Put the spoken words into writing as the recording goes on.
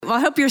Well,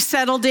 I hope you're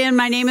settled in.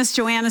 My name is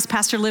Joanne, as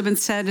Pastor Libben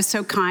said. It's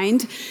so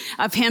kind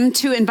of him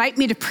to invite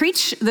me to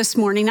preach this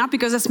morning, not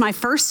because it's my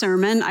first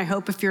sermon. I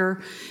hope if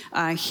you're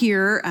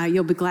here,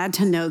 you'll be glad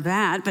to know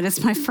that. But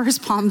it's my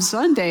first Palm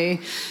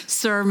Sunday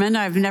sermon.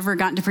 I've never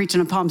gotten to preach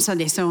on a Palm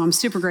Sunday, so I'm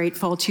super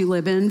grateful to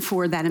Libben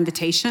for that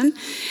invitation.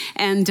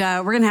 And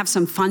we're going to have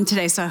some fun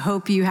today, so I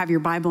hope you have your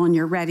Bible and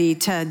you're ready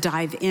to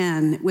dive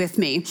in with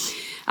me.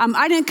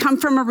 I didn't come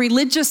from a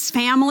religious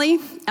family.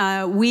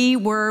 We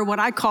were what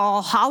I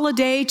call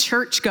holiday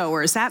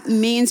churchgoers. That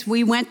means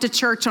we went to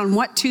church on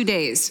what 2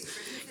 days?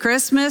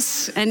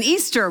 Christmas and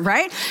Easter,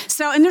 right?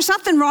 So, and there's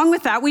nothing wrong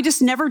with that. We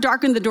just never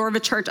darkened the door of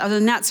a church other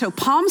than that. So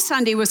Palm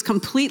Sunday was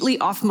completely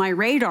off my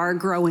radar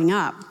growing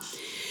up.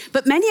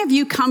 But many of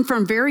you come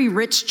from very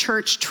rich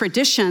church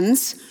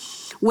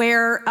traditions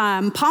where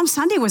Palm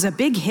Sunday was a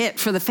big hit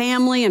for the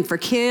family and for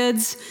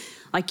kids.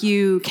 Like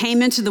you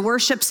came into the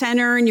worship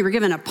center and you were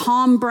given a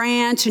palm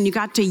branch and you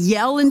got to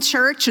yell in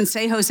church and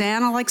say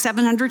Hosanna like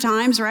 700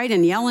 times, right?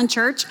 And yell in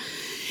church.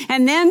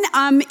 And then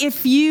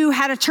if you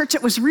had a church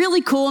that was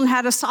really cool and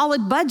had a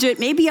solid budget,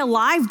 maybe a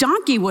live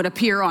donkey would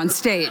appear on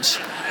stage.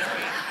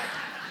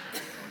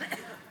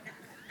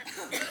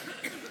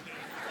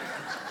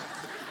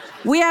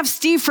 We have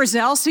Steve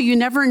Frizzell, so you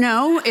never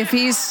know if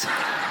he's...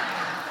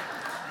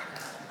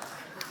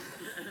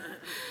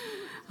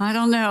 I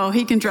don't know.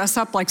 He can dress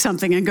up like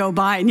something and go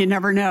by, and you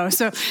never know.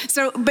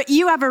 But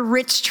you have a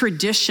rich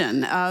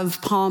tradition of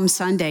Palm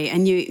Sunday,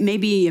 and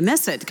maybe you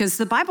miss it because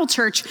the Bible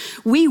Church,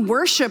 we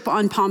worship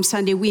on Palm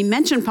Sunday. We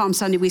mention Palm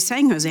Sunday. We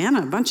sang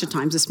Hosanna a bunch of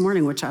times this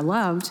morning, which I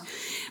loved.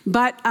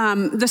 But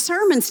the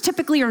sermons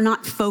typically are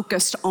not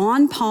focused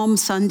on Palm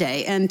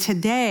Sunday. And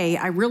today,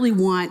 I really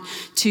want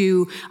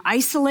to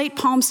isolate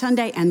Palm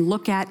Sunday and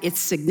look at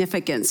its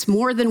significance.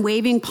 More than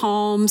waving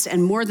palms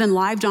and more than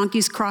live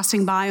donkeys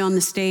crossing by on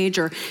the stage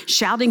or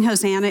shouting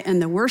Hosanna in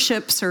the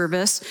worship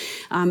service,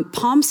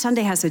 Palm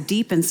Sunday has a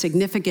deep and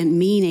significant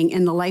meaning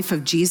in the life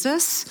of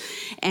Jesus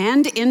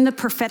and in the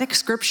prophetic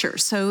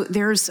scriptures. So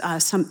there's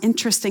some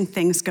interesting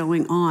things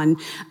going on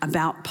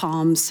about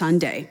Palm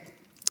Sunday.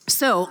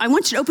 So I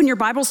want you to open your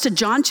Bibles to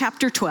John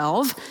chapter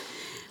 12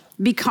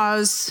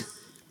 because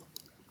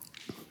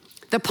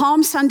the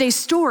Palm Sunday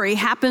story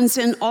happens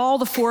in all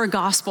the four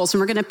Gospels, and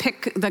we're going to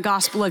pick the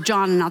Gospel of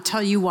John, and I'll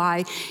tell you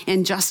why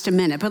in just a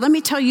minute. But let me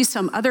tell you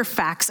some other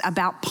facts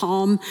about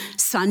Palm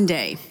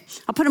Sunday.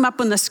 I'll put them up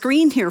on the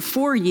screen here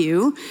for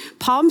you.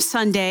 Palm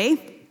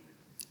Sunday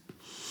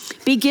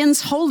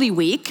begins Holy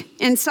Week.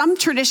 In some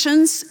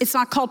traditions, it's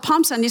not called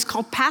Palm Sunday, it's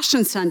called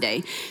Passion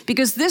Sunday.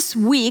 Because this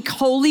week,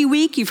 Holy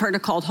Week, you've heard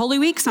it called Holy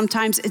Week.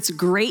 Sometimes it's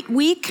Great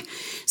Week.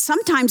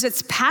 Sometimes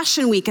it's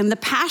Passion Week. And the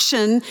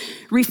Passion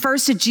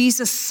refers to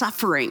Jesus'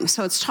 suffering.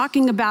 So it's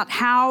talking about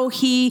how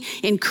he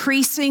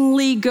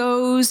increasingly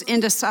goes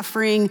into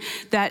suffering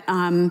that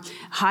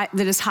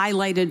is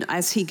highlighted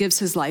as he gives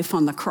his life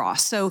on the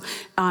cross. So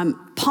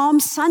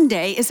Palm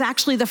Sunday is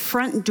actually the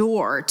front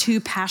door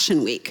to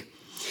Passion Week.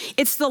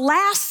 It's the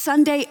last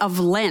Sunday of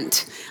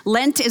Lent.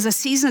 Lent is a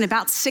season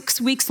about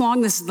 6 weeks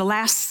long. This is the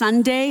last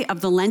Sunday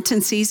of the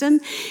Lenten season.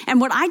 And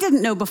what I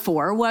didn't know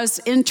before was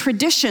in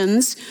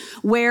traditions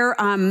where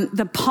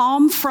the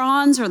palm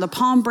fronds or the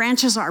palm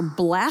branches are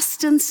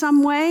blessed in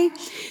some way,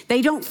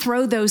 they don't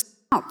throw those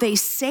out. They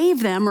save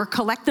them or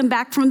collect them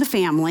back from the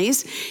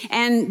families,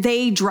 and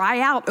they dry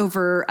out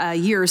over a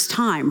year's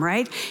time,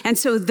 right? And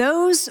so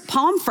those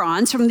palm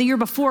fronds from the year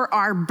before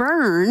are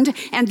burned,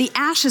 and the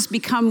ashes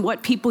become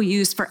what people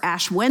use for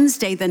Ash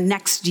Wednesday the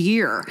next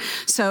year.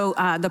 So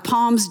the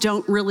palms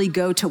don't really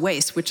go to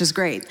waste, which is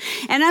great.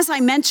 And as I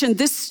mentioned,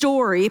 this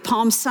story,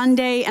 Palm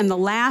Sunday and the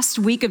last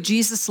week of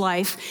Jesus'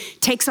 life,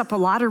 takes up a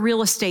lot of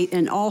real estate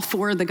in all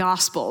four of the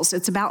Gospels.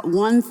 It's about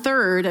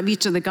 1/3 of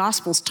each of the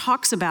Gospels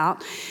talks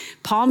about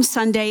Palm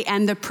Sunday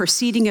and the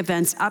preceding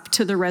events up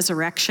to the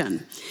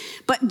resurrection.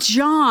 But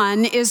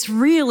John is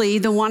really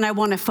the one I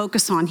want to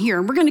focus on here.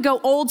 And we're going to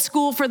go old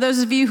school for those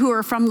of you who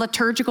are from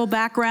liturgical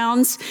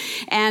backgrounds,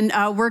 and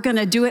we're going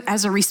to do it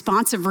as a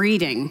responsive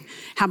reading.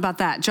 How about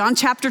that? John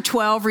chapter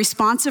 12,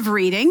 responsive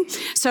reading.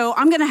 So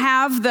I'm going to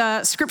have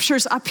the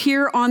scriptures up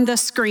here on the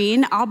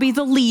screen. I'll be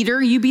the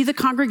leader, you be the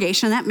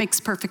congregation. That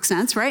makes perfect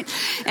sense, right?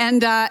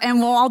 And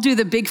we'll all do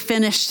the big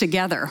finish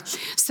together.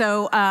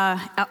 So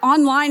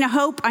online,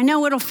 I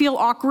know it'll feel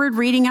awkward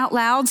reading out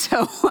loud,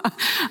 so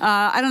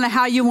I don't know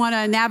how you want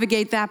to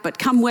navigate that, but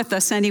come with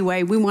us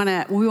anyway. We want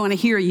to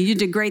hear you. You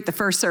did great the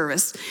first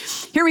service.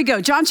 Here we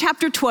go. John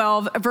chapter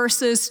 12,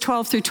 verses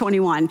 12 through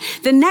 21.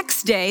 The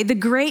next day, the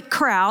great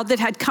crowd that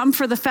had come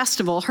for the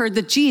festival heard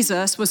that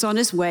Jesus was on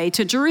his way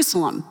to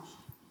Jerusalem.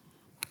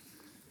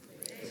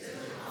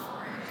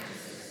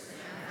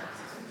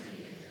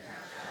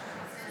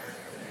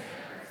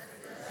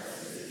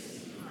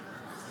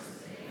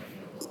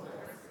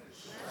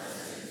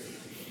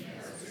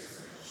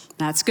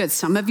 That's good.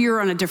 Some of you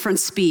are on a different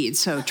speed,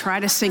 so try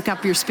to sync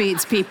up your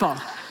speeds, people.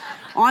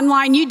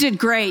 Online, you did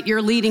great.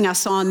 You're leading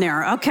us on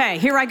there. Okay,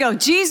 here I go.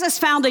 Jesus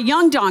found a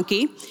young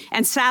donkey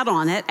and sat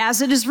on it,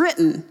 as it is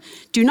written,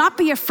 "Do not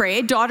be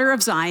afraid, daughter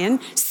of Zion.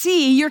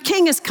 See, your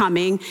king is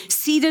coming,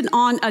 seated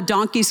on a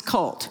donkey's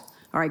colt."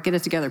 All right, get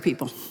it together,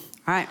 people.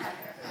 All right.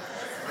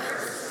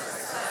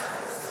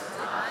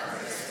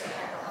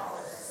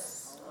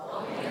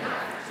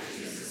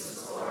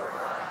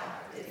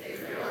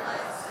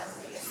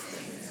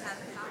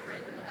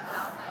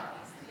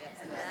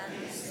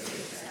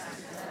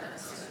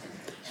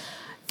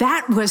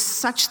 That was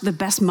such the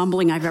best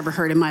mumbling I've ever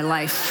heard in my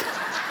life.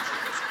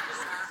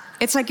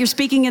 It's like you're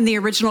speaking in the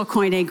original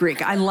Koine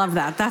Greek. I love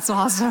that. That's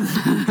awesome.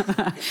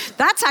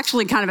 That's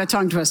actually kind of a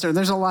tongue twister.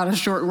 There's a lot of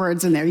short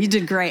words in there. You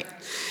did great.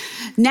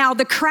 Now,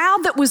 the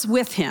crowd that was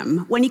with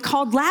him when he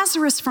called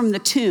Lazarus from the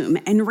tomb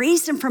and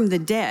raised him from the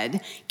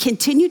dead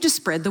continued to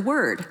spread the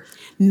word.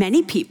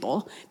 Many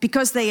people,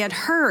 because they had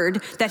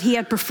heard that he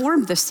had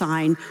performed the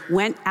sign,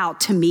 went out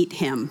to meet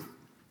him.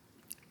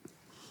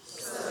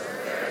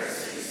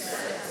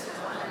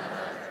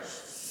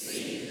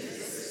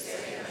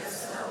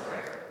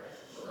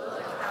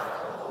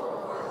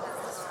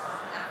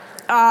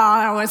 Oh,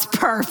 that was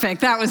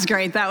perfect. That was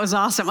great. That was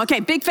awesome. Okay,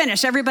 big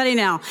finish, everybody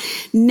now.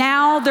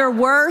 Now there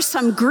were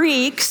some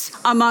Greeks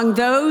among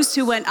those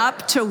who went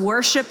up to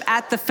worship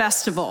at the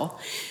festival.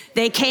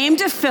 They came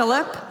to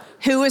Philip,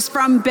 who was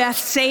from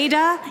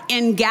Bethsaida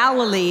in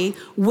Galilee,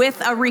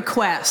 with a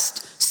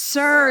request.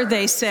 "Sir,"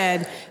 they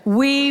said,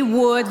 "we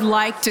would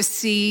like to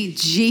see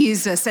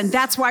Jesus." And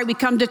that's why we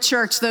come to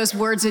church, those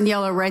words in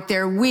yellow right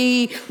there.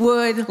 We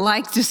would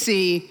like to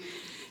see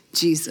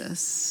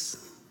Jesus.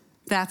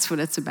 That's what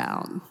it's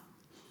about.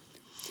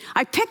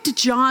 I picked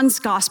John's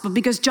gospel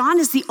because John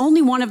is the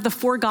only one of the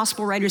 4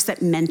 gospel writers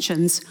that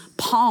mentions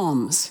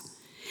palms.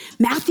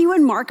 Matthew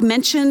and Mark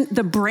mention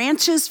the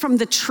branches from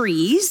the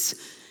trees,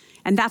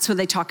 and that's what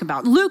they talk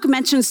about. Luke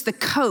mentions the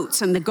coats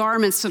and the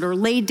garments that are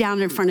laid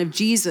down in front of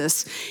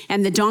Jesus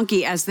and the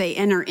donkey as they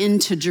enter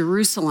into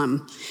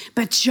Jerusalem.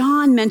 But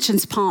John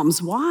mentions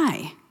palms.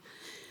 Why?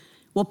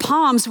 Well,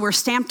 palms were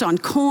stamped on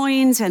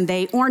coins and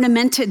they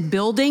ornamented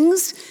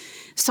buildings.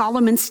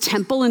 Solomon's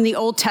temple in the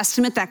Old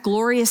Testament, that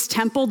glorious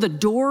temple, the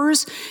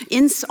doors,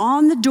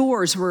 on the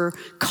doors were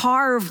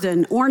carved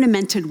and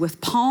ornamented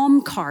with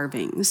palm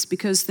carvings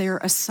because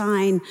they're a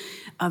sign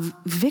of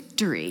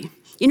victory.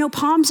 You know,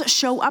 palms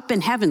show up in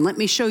heaven. Let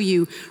me show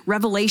you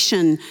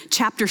Revelation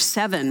chapter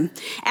 7.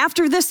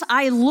 "After this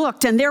I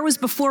looked, and there was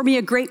before me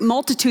a great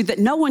multitude that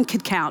no one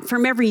could count,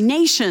 from every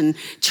nation,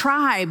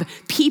 tribe,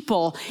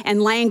 people,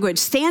 and language,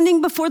 standing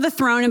before the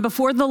throne and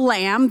before the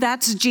Lamb,"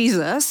 that's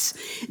Jesus.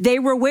 "They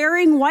were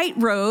wearing white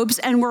robes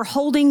and were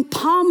holding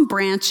palm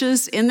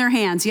branches in their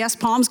hands." Yes,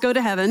 palms go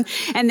to heaven.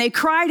 "And they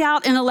cried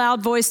out in a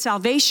loud voice,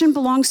 'Salvation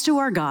belongs to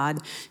our God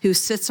who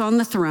sits on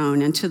the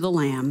throne and to the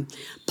Lamb.'"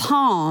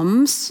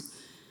 Palms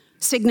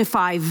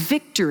signify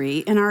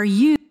victory and are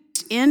used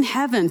in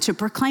heaven to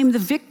proclaim the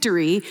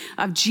victory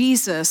of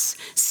Jesus'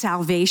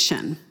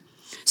 salvation.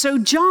 So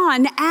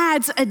John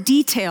adds a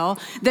detail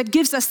that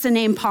gives us the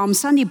name Palm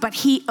Sunday, but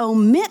he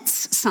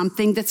omits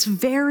something that's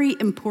very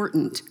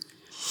important.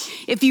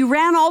 If you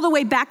ran all the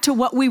way back to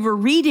what we were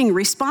reading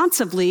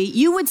responsively,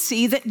 you would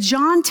see that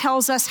John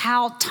tells us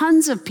how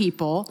tons of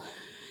people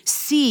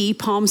see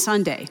Palm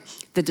Sunday.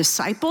 The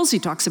disciples, he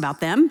talks about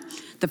them.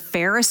 The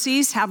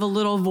Pharisees have a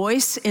little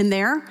voice in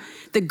there.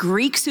 The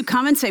Greeks who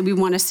come and say, "We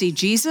want to see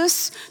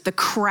Jesus." The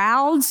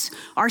crowds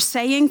are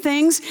saying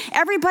things.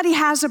 Everybody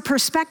has a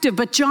perspective,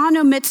 but John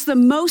omits the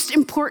most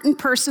important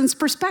person's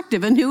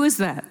perspective. And who is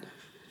that?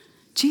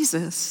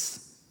 Jesus.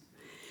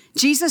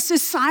 Jesus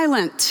is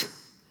silent.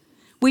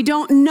 We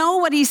don't know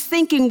what he's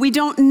thinking. We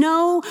don't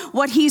know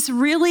what he's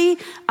really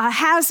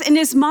has in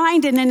his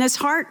mind and in his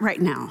heart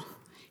right now.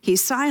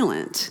 He's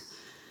silent.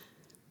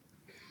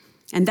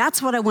 And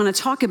that's what I want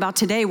to talk about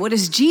today. What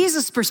is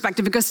Jesus'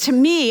 perspective? Because to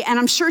me, and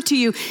I'm sure to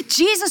you,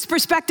 Jesus'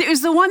 perspective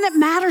is the one that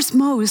matters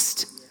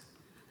most.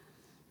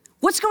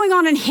 What's going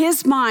on in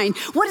his mind?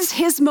 What is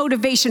his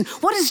motivation?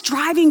 What is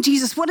driving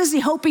Jesus? What is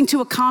he hoping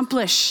to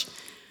accomplish?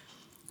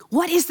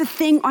 What is the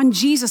thing on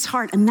Jesus'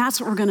 heart? And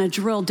that's what we're going to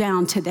drill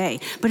down today.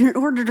 But in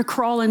order to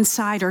crawl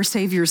inside our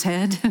Savior's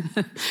head,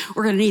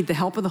 we're going to need the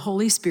help of the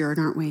Holy Spirit,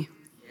 aren't we?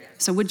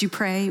 So would you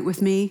pray with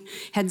me?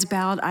 Heads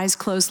bowed, eyes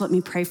closed. Let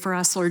me pray for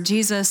us. Lord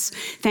Jesus,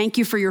 thank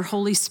you for your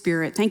Holy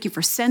Spirit. Thank you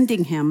for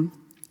sending him.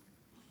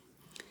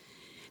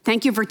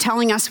 Thank you for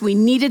telling us we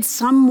needed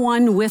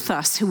someone with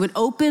us who would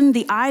open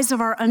the eyes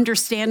of our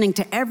understanding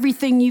to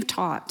everything you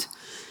taught.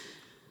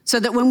 So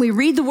that when we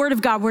read the word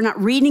of God, we're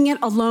not reading it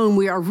alone.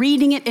 We are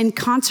reading it in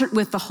concert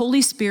with the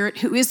Holy Spirit,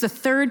 who is the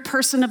third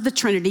person of the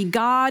Trinity,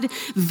 God,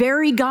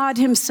 very God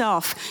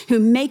himself, who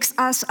makes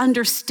us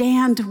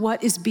understand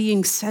what is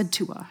being said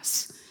to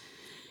us.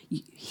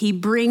 He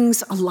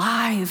brings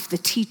alive the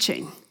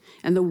teaching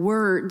and the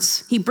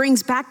words. He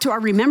brings back to our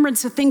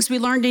remembrance the things we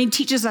learned, and he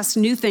teaches us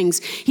new things.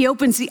 He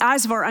opens the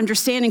eyes of our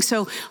understanding.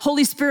 So,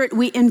 Holy Spirit,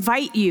 we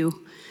invite you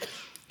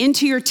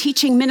into your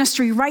teaching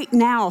ministry right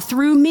now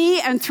through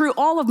me and through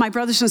all of my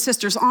brothers and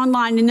sisters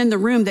online and in the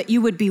room, that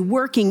you would be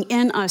working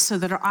in us so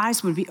that our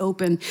eyes would be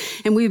open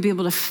and we would be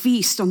able to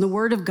feast on the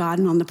word of God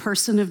and on the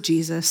person of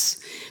Jesus,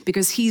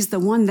 because he's the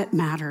one that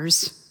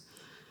matters.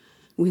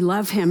 We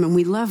love him and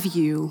we love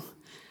you,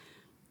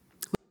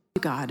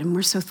 God, and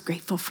we're so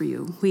grateful for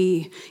you.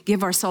 We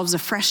give ourselves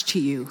afresh to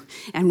you,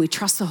 and we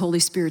trust the Holy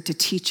Spirit to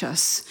teach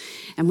us,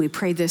 and we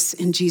pray this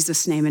in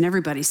Jesus' name. And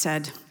everybody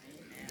said,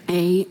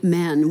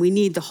 Amen. We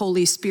need the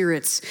Holy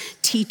Spirit's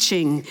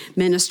teaching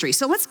ministry.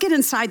 So let's get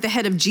inside the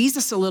head of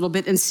Jesus a little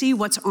bit and see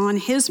what's on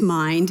his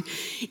mind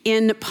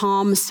in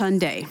Palm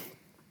Sunday.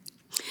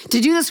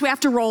 To do this, we have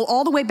to roll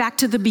all the way back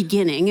to the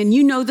beginning, and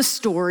you know the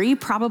story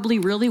probably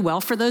really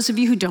well. For those of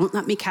you who don't,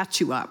 let me catch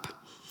you up.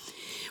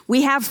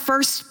 We have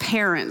first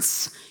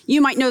parents.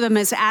 You might know them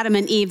as Adam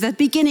and Eve, the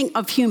beginning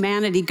of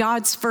humanity,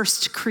 God's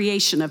first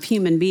creation of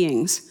human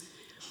beings.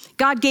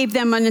 God gave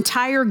them an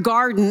entire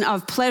garden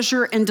of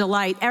pleasure and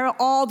delight,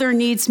 all their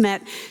needs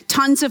met,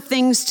 tons of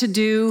things to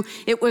do.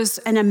 It was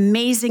an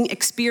amazing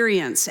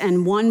experience,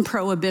 and one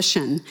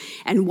prohibition.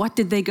 And what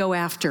did they go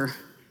after?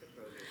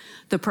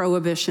 The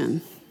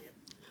prohibition.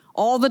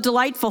 All the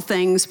delightful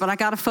things, but I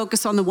got to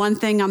focus on the one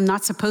thing I'm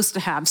not supposed to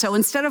have. So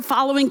instead of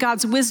following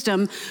God's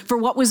wisdom for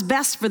what was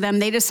best for them,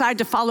 they decided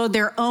to follow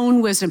their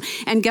own wisdom.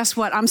 And guess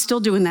what? I'm still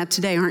doing that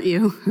today, aren't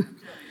you?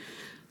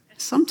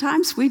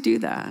 Sometimes we do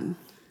that.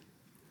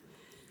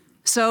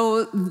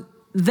 So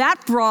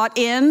that brought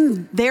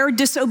in their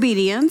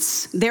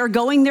disobedience. They're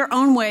going their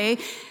own way,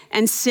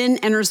 and sin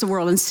enters the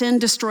world, and sin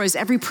destroys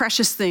every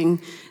precious thing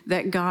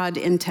that God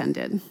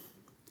intended.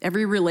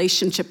 Every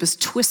relationship is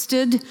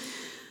twisted.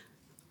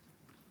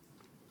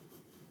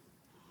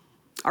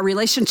 Our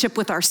relationship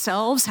with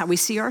ourselves, how we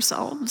see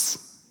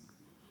ourselves.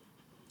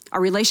 Our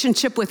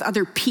relationship with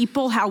other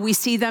people, how we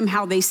see them,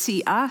 how they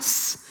see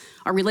us.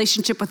 Our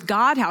relationship with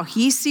God, how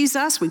he sees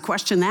us, we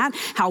question that.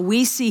 How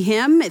we see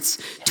him, it's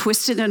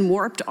twisted and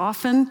warped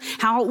often.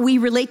 How we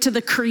relate to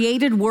the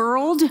created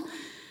world,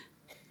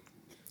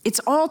 it's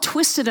all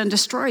twisted and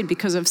destroyed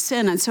because of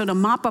sin. And so to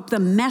mop up the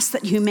mess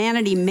that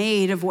humanity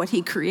made of what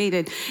he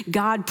created,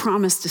 God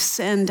promised to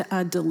send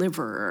a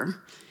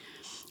deliverer.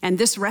 And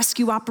this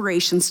rescue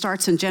operation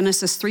starts in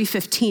Genesis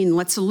 3:15.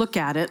 Let's look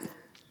at it.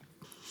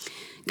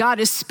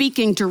 God is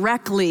speaking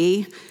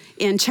directly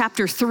in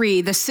chapter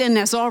 3. The sin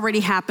has already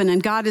happened,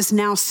 and God is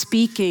now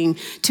speaking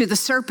to the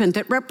serpent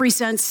that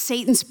represents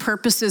Satan's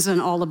purposes in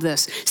all of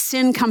this.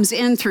 Sin comes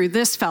in through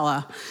this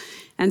fella.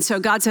 And so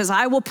God says,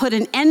 I will put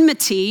an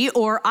enmity,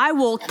 or I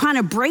will kind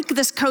of break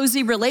this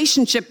cozy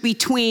relationship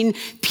between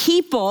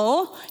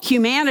people,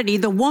 humanity,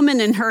 the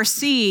woman and her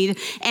seed,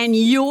 and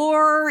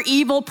your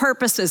evil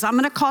purposes. I'm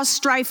going to cause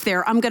strife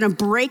there. I'm going to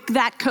break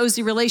that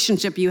cozy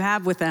relationship you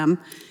have with them.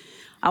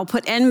 I'll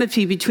put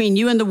enmity between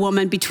you and the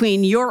woman,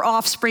 between your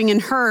offspring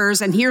and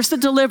hers. And here's the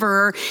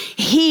deliverer.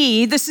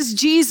 This is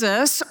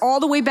Jesus, all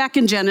the way back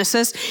in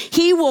Genesis.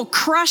 He will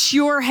crush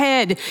your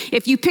head.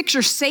 If you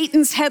picture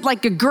Satan's head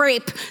like a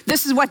grape,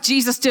 this is what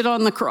Jesus did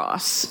on the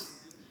cross.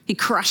 He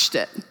crushed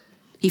it.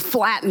 He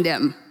flattened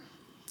him.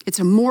 It's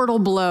a mortal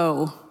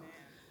blow.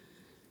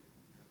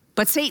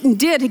 But Satan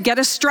did get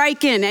a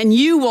strike in, and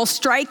you will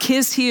strike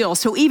his heel.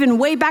 So even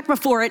way back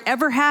before it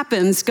ever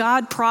happens,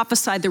 God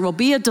prophesied there will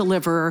be a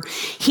deliverer.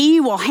 He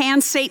will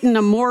hand Satan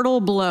a mortal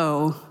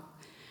blow,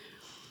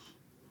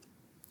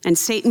 and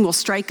Satan will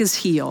strike his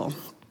heel.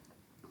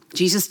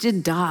 Jesus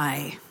did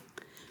die,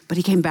 but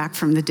he came back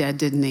from the dead,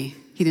 didn't he?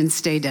 He didn't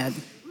stay dead.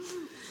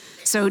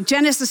 So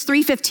Genesis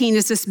 3:15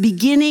 is this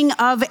beginning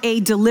of a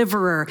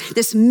deliverer,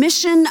 this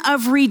mission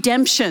of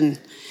redemption,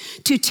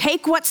 to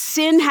take what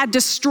sin had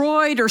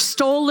destroyed or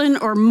stolen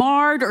or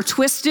marred or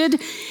twisted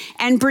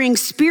and bring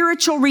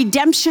spiritual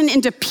redemption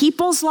into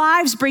people's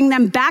lives, bring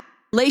them back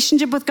to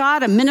relationship with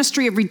God, a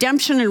ministry of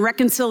redemption and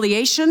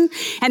reconciliation,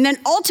 and then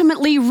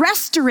ultimately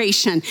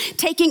restoration,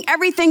 taking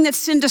everything that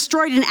sin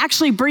destroyed and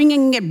actually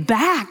bringing it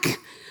back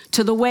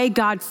to the way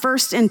God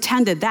first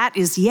intended. That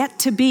is yet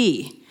to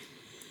be.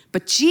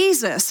 But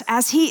Jesus,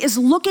 as he is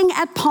looking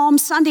at Palm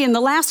Sunday in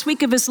the last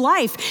week of his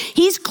life,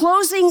 he's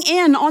closing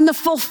in on the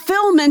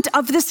fulfillment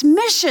of this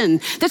mission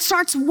that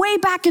starts way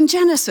back in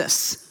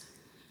Genesis.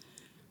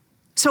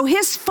 So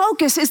his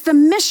focus is the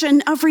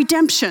mission of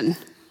redemption.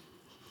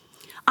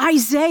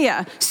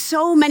 Isaiah,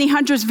 so many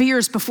hundreds of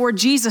years before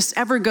Jesus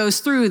ever goes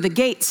through the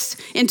gates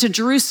into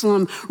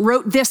Jerusalem,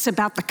 wrote this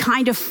about the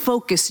kind of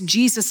focus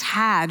Jesus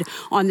had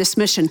on this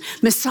mission.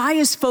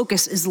 Messiah's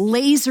focus is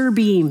laser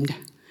beamed.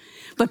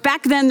 But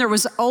back then there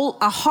was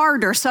a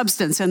harder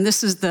substance, and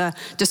this is the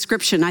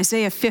description,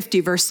 Isaiah 50,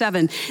 verse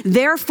 7.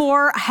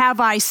 Therefore have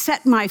I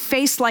set my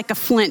face like a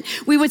flint.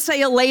 We would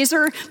say a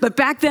laser, but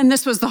back then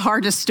this was the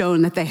hardest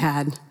stone that they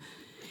had.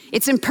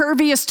 It's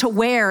impervious to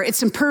wear,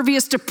 it's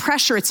impervious to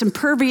pressure, it's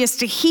impervious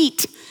to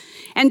heat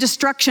and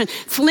destruction.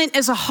 Flint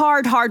is a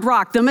hard, hard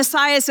rock. The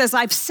Messiah says,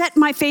 I've set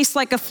my face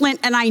like a flint,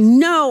 and I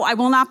know I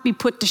will not be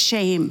put to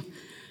shame.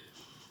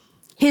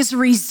 His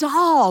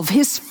resolve,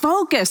 his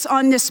focus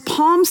on this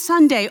Palm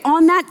Sunday,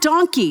 on that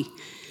donkey,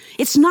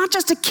 It's not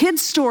just a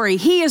kid's story.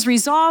 He is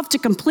resolved to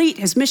complete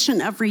his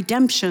mission of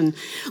redemption.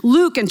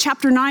 Luke in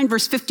chapter 9,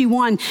 verse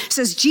 51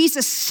 says,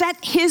 Jesus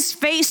set his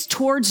face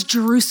towards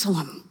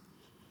Jerusalem.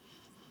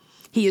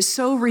 He is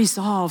so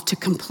resolved to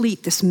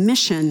complete this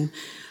mission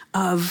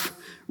of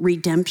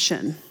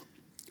redemption.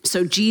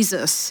 So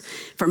Jesus,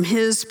 from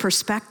his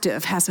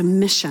perspective, has a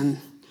mission,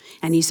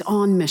 and he's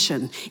on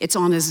mission. It's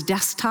on his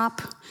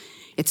desktop.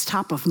 It's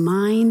top of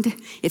mind.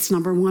 It's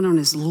number one on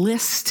his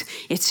list.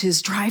 It's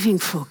his driving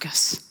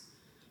focus.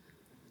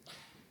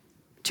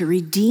 To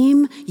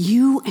redeem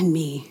you and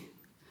me,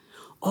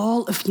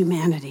 all of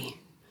humanity,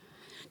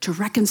 to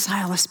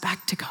reconcile us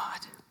back to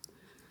God.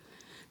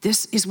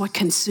 This is what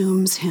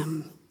consumes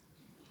him.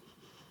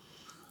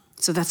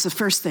 So that's the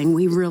first thing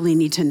we really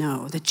need to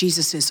know, that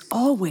Jesus is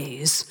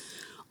always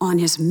on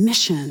his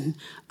mission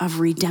of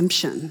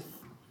redemption.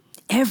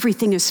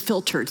 Everything is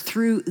filtered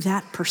through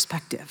that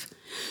perspective.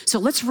 So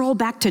let's roll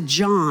back to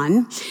John,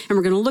 and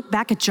we're going to look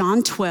back at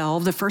John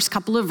 12, the first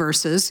couple of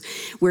verses,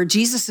 where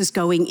Jesus is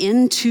going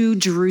into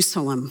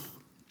Jerusalem.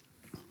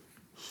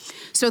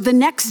 So the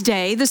next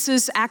day, this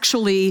is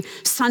actually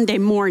Sunday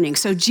morning.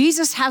 So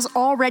Jesus has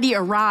already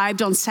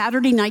arrived on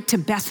Saturday night to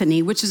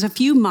Bethany, which is a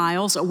few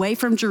miles away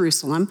from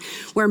Jerusalem,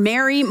 where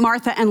Mary,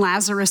 Martha, and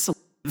Lazarus live.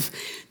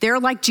 They're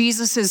like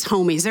Jesus's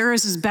homies. They're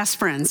his best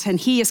friends, and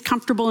he is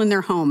comfortable in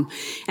their home.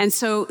 And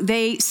so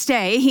they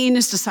stay. He and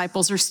his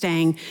disciples are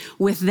staying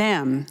with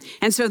them.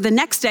 And so the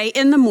next day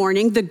in the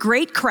morning, the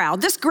great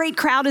crowd, this great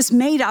crowd is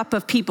made up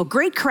of people.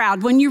 Great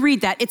crowd, when you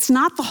read that, it's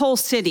not the whole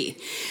city.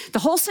 The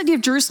whole city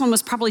of Jerusalem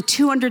was probably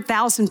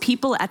 200,000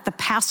 people at the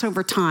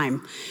Passover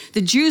time.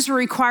 The Jews were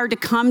required to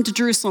come to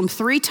Jerusalem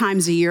 3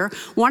 times a year.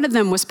 One of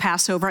them was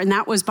Passover, and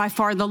that was by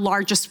far the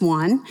largest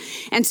one.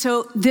 And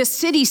so this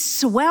city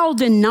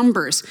swelled in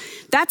numbers.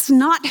 That's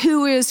not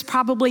who is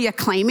probably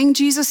acclaiming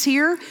Jesus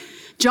here.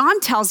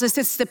 John tells us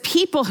it's the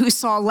people who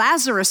saw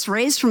Lazarus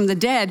raised from the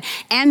dead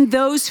and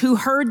those who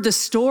heard the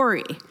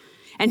story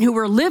and who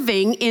were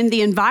living in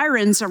the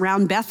environs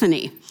around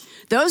Bethany.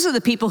 Those are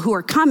the people who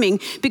are coming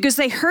because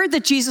they heard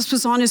that Jesus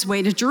was on his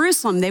way to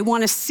Jerusalem. They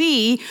want to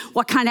see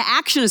what kind of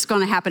action is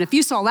going to happen. If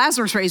you saw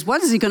Lazarus raised,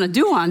 what is he going to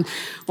do on,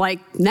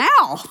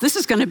 now? This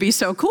is going to be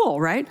so cool,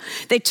 right?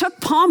 They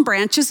took palm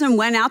branches and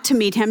went out to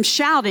meet him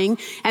shouting,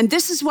 and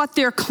this is what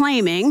they're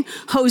claiming.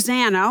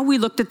 Hosanna, we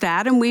looked at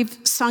that and we've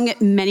sung it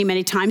many,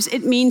 many times.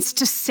 It means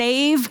to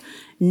save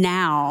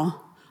now.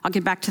 I'll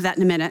get back to that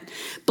in a minute.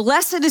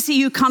 Blessed is he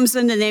who comes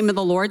in the name of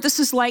the Lord. This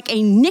is like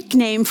a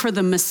nickname for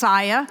the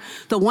Messiah,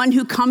 the one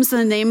who comes in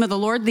the name of the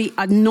Lord, the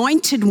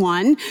anointed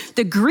one.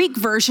 The Greek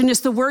version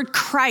is the word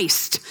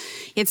Christ.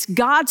 It's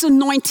God's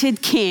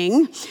anointed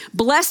king.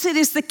 Blessed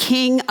is the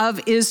King of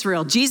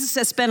Israel. Jesus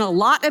has spent a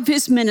lot of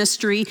his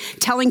ministry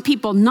telling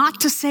people not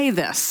to say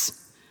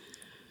this.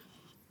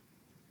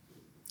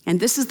 And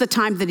this is the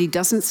time that he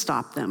doesn't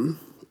stop them.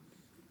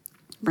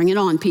 Bring it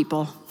on,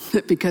 people,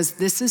 because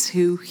this is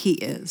who he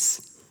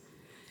is.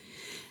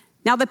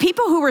 Now, the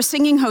people who were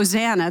singing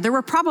Hosanna, there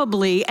were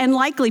probably and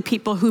likely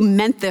people who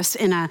meant this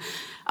in a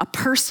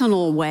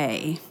personal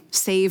way,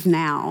 save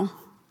now,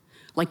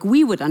 like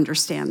we would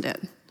understand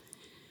it.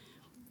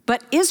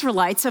 But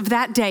Israelites of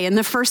that day in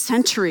the first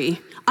century,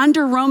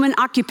 under Roman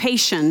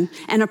occupation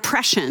and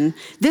oppression,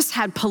 this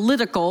had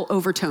political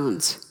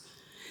overtones.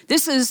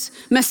 This is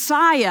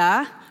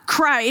Messiah,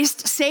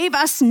 Christ, save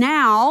us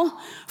now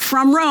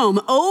from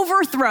Rome.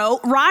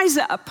 Rise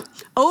up,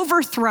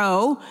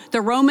 overthrow the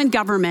Roman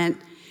government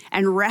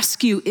and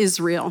rescue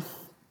Israel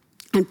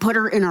and put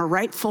her in her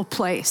rightful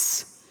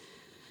place.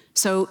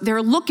 So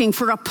they're looking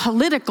for a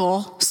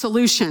political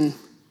solution.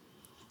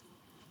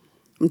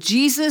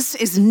 Jesus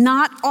is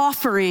not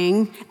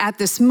offering at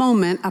this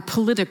moment a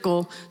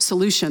political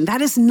solution.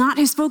 That is not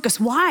his focus.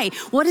 Why?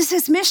 What is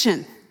his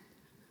mission?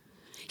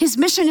 His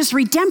mission is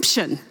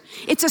redemption.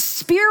 It's a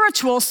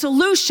spiritual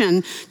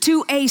solution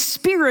to a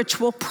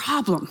spiritual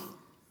problem.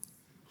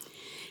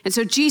 And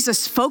so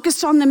Jesus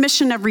focused on the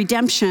mission of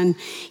redemption.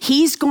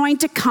 He's going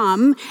to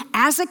come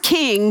as a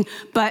king,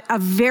 but a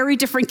very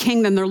different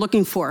king than they're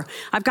looking for.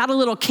 I've got a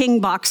little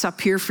king box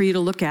up here for you to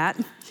look at.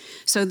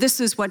 So this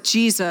is what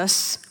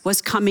Jesus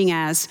was coming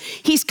as.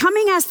 He's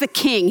coming as the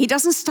king. He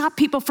doesn't stop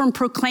people from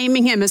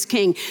proclaiming him as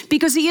king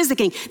because he is the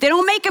king. They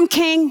don't make him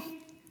king.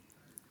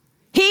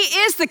 He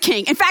is the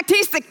king. In fact,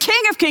 he's the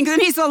King of Kings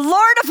and he's the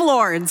Lord of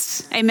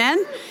Lords.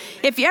 Amen?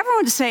 If you ever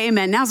want to say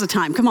amen, now's the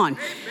time. Come on.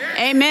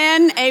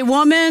 Amen, a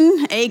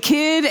woman, a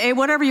kid, a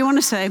whatever you want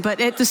to say, but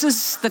this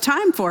is the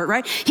time for it,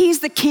 right? He's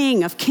the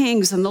King of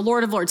Kings and the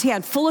Lord of Lords. He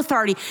had full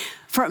authority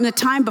from the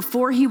time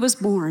before he was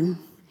born.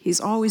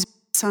 He's always been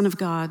the Son of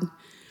God.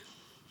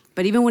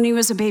 But even when he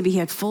was a baby, he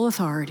had full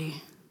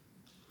authority.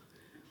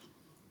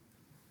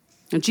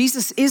 Now,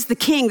 Jesus is the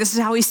king. This is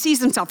how he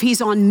sees himself.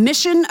 He's on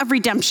mission of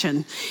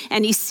redemption,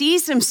 and he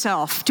sees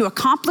himself to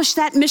accomplish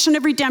that mission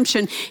of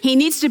redemption. He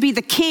needs to be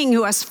the king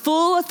who has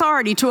full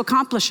authority to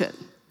accomplish it.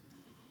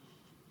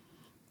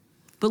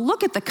 But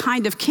look at the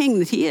kind of king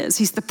that he is.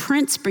 He's the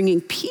prince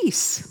bringing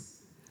peace,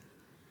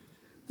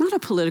 not a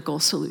political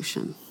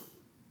solution.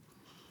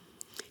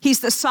 He's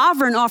the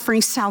sovereign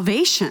offering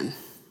salvation.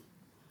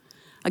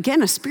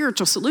 Again, a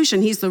spiritual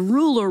solution. He's the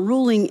ruler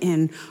ruling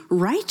in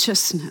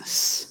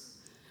righteousness,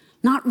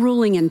 not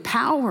ruling in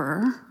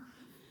power,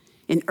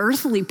 in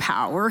earthly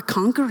power,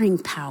 conquering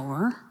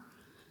power,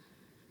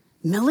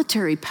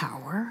 military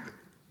power.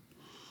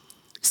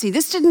 See,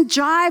 this didn't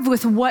jive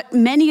with what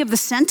many of the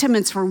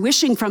sentiments were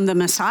wishing from the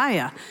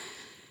Messiah.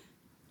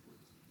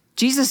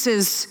 Jesus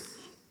is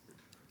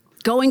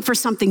going for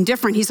something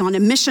different. He's on a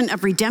mission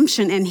of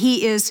redemption, and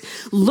he is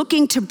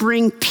looking to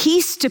bring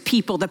peace to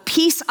people, the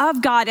peace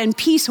of God and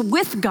peace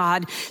with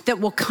God that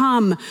will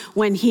come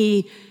when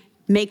he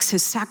makes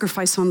his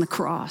sacrifice on the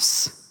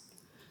cross.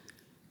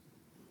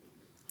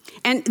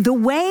 And the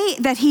way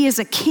that he is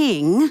a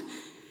king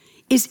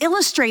is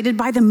illustrated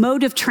by the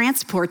mode of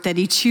transport that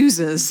he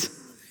chooses.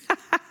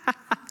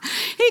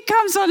 He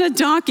comes on a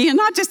donkey, and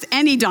not just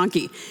any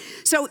donkey.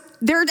 So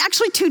there are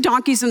actually two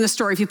donkeys in the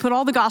story. If you put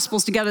all the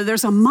Gospels together,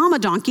 there's a mama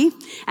donkey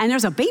and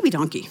there's a baby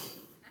donkey.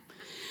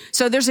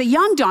 So there's a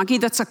young donkey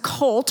that's a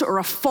colt or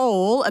a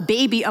foal, a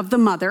baby of the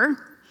mother.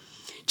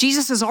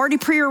 Jesus has already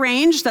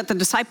prearranged that the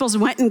disciples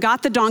went and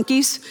got the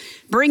donkeys,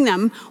 bring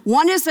them.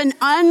 One is an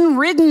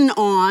unridden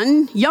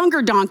on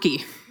younger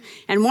donkey,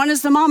 and one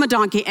is the mama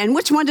donkey. And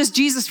which one does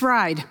Jesus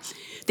ride?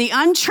 The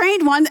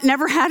untrained one that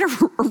never had a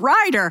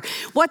rider.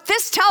 What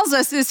this tells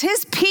us is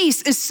his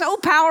peace is so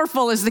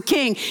powerful as the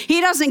king,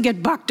 he doesn't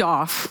get bucked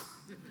off.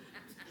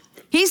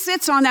 He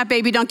sits on that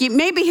baby donkey.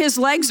 Maybe his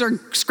legs are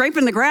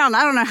scraping the ground.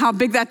 I don't know how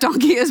big that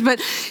donkey is, but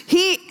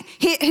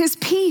his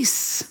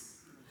peace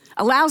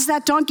allows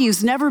that donkey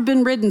who's never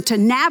been ridden to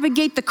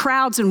navigate the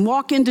crowds and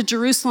walk into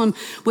Jerusalem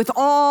with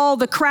all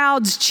the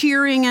crowds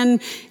cheering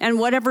and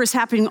whatever is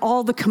happening,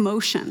 all the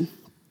commotion.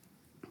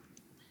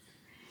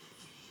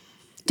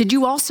 Did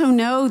you also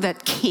know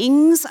that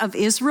kings of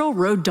Israel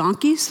rode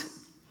donkeys?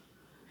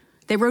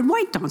 They rode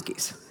white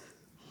donkeys.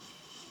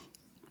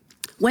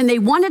 When they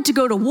wanted to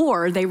go to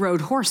war, they rode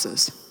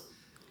horses.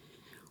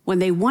 When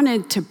they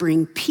wanted to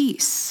bring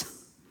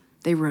peace,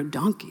 they rode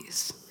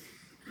donkeys.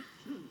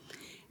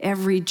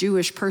 Every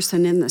Jewish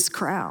person in this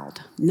crowd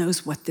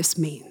knows what this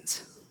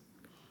means.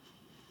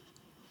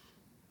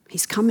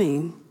 He's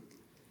coming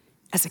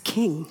as a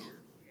king,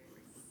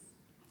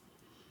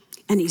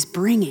 and he's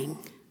bringing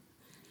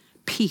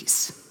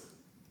peace.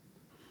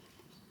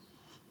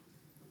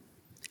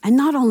 And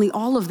not only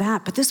all of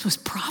that, but this was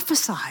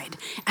prophesied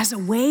as a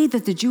way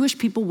that the Jewish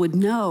people would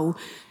know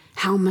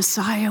how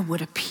Messiah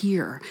would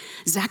appear.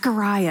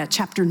 Zechariah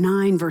chapter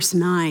 9, verse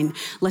 9.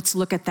 Let's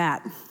look at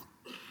that.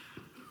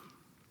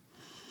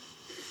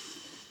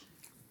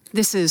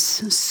 This is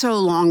so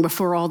long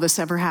before all this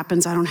ever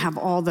happens. I don't have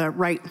all the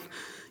right,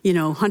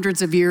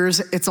 hundreds of years.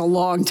 It's a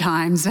long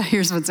time. So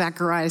here's what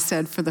Zechariah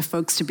said for the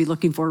folks to be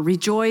looking for.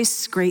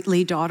 Rejoice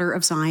greatly, daughter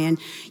of Zion.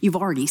 You've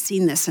already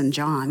seen this in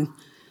John.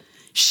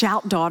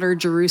 Shout, daughter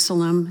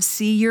Jerusalem.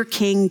 See, your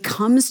king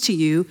comes to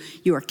you.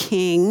 Your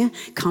king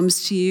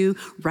comes to you,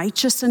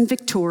 righteous and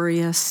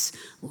victorious,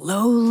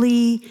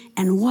 lowly,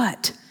 and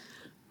what?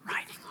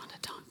 Riding on a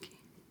donkey,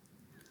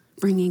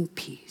 bringing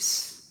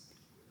peace.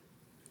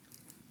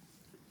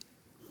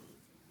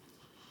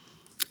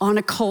 On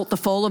a colt, the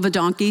foal of a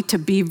donkey, to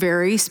be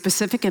very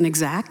specific and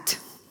exact.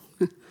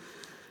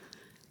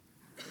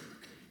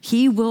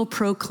 He will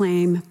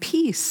proclaim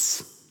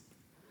peace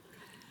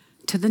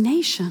to the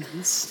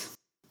nations.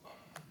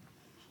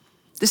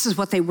 This is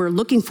what they were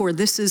looking for.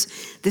 This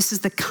is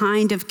the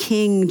kind of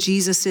king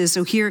Jesus is.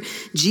 So here,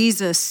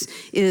 Jesus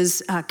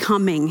is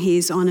coming.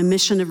 He's on a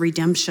mission of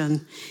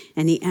redemption,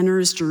 and he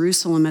enters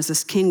Jerusalem as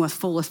this king with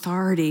full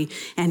authority,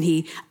 and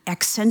he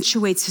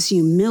accentuates his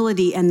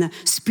humility and the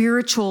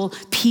spiritual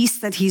peace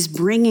that he's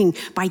bringing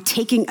by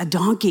taking a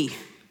donkey,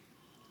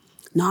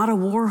 not a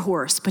war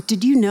horse. But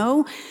did you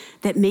know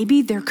that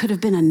maybe there could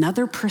have been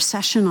another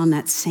procession on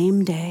that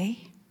same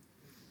day?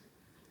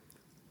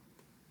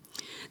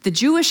 The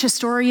Jewish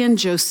historian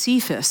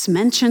Josephus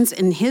mentions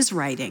in his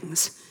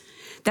writings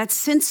that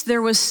since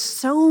there was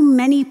so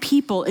many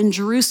people in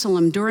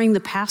Jerusalem during the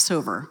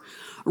Passover,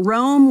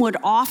 Rome would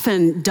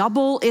often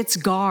double its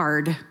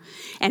guard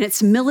and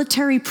its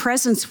military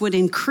presence would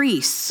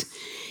increase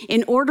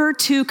in order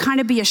to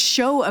kind of be a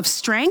show of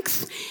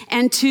strength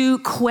and to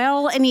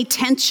quell any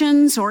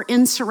tensions or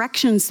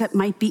insurrections that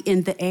might be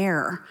in the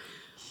air.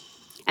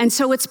 And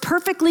so it's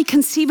perfectly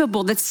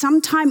conceivable that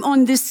sometime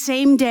on this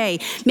same day,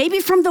 maybe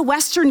from the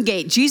western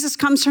gate, Jesus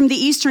comes from the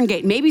eastern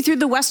gate, maybe through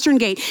the western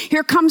gate,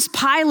 here comes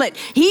Pilate.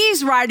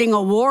 He's riding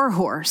a war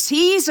horse.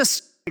 He's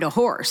a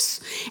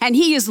horse, and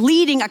he is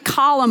leading a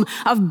column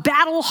of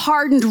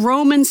battle-hardened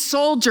Roman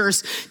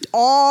soldiers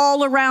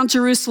all around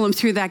Jerusalem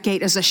through that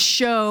gate as a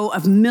show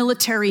of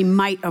military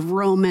might of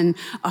Roman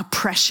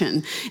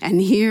oppression. And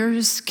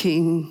here's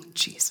King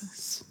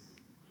Jesus,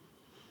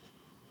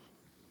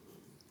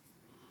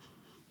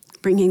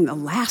 bringing the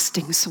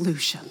lasting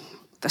solution,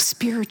 the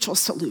spiritual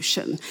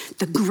solution,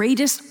 the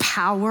greatest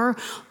power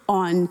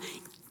on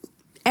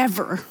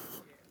ever,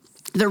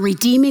 the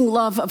redeeming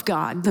love of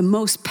God, the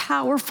most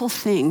powerful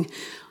thing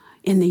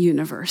in the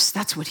universe.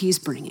 That's what he's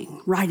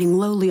bringing, riding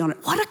lowly on it.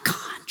 What a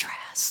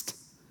contrast.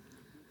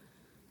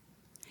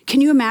 Can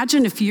you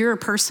imagine if you're a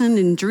person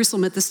in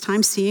Jerusalem at this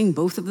time seeing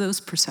both of those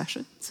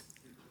processions?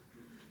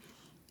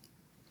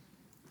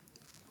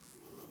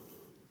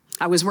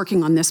 I was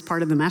working on this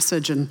part of the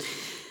message and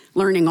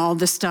learning all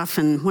this stuff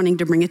and wanting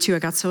to bring it to you. I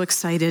got so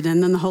excited.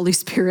 And then the Holy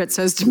Spirit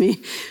says to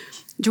me,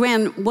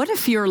 Joanne, what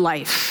if your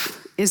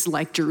life is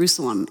like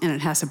Jerusalem and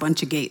it has a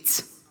bunch of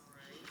gates?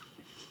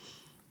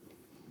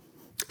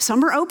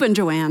 Some are open,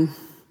 Joanne.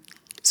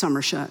 Some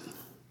are shut.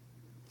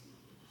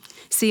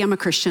 See, I'm a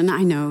Christian.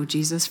 I know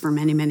Jesus for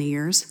many, many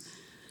years.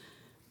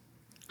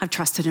 I've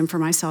trusted him for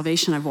my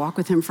salvation. I've walked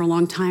with him for a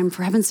long time.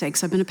 For heaven's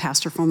sakes, I've been a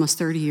pastor for almost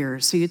 30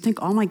 years. So you'd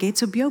think all my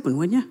gates would be open,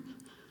 wouldn't you?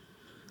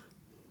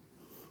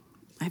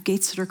 I have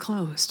gates that are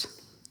closed.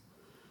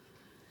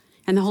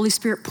 And the Holy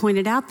Spirit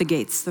pointed out the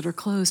gates that are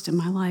closed in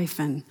my life.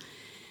 And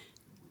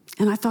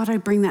I thought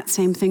I'd bring that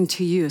same thing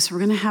to you. So we're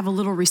going to have a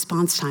little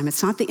response time.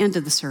 It's not the end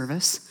of the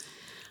service.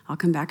 I'll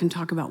come back and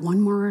talk about one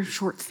more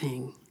short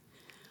thing.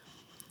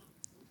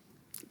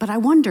 But I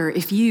wonder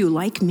if you,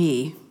 like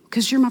me,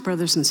 because you're my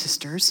brothers and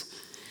sisters,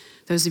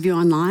 those of you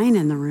online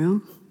in the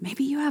room,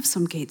 maybe you have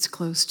some gates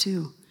closed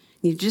too.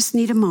 You just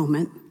need a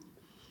moment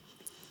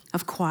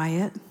of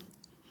quiet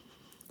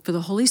for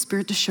the Holy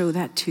Spirit to show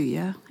that to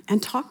you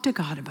and talk to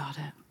God about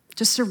it.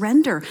 Just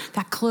surrender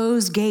that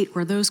closed gate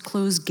or those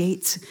closed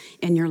gates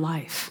in your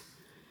life.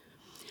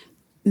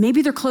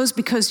 Maybe they're closed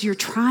because you're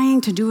trying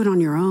to do it on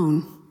your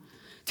own,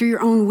 through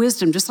your own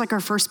wisdom, just like our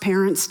first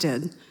parents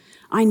did.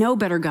 I know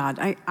better, God.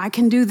 I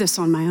can do this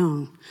on my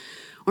own.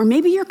 Or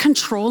maybe you're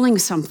controlling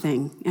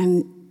something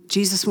and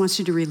Jesus wants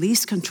you to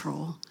release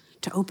control,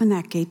 to open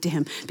that gate to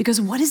him.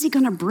 Because what is he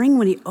going to bring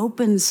when he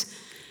opens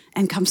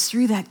and comes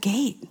through that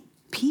gate?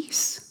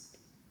 Peace.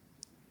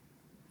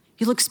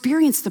 You'll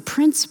experience the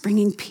Prince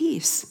bringing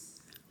peace.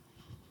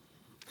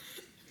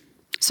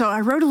 So I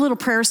wrote a little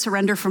prayer of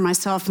surrender for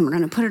myself, and we're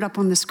going to put it up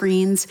on the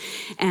screens.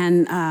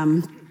 And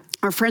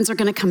our friends are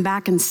going to come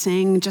back and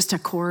sing just a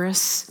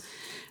chorus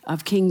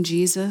of King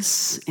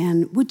Jesus.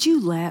 And would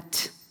you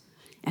let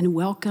and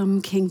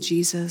welcome King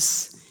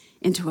Jesus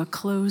into a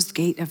closed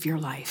gate of your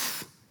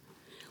life?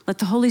 Let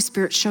the Holy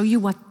Spirit show you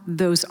what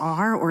those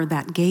are or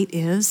that gate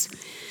is.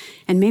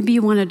 And maybe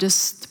you want to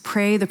just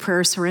pray the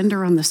prayer of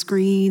surrender on the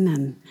screen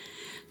and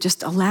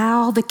just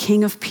allow the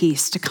King of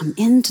Peace to come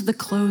into the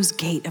closed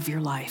gate of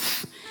your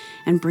life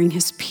and bring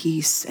his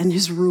peace and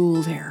his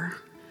rule there.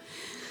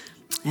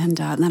 And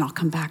then I'll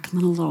come back in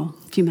a little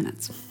few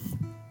minutes.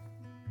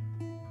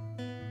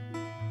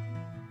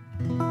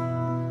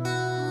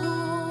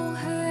 Oh,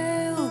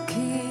 hail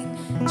King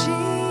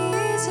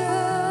Jesus.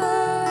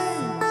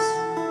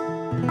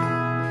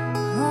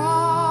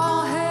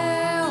 All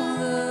hail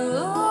the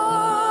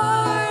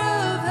Lord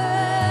of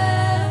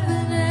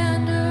heaven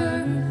and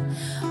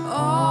earth.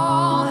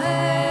 All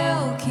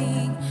hail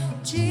King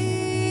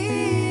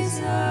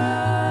Jesus.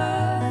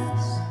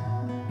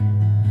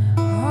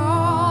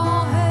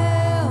 All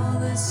hail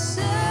the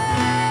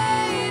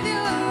Savior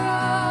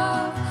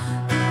of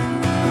the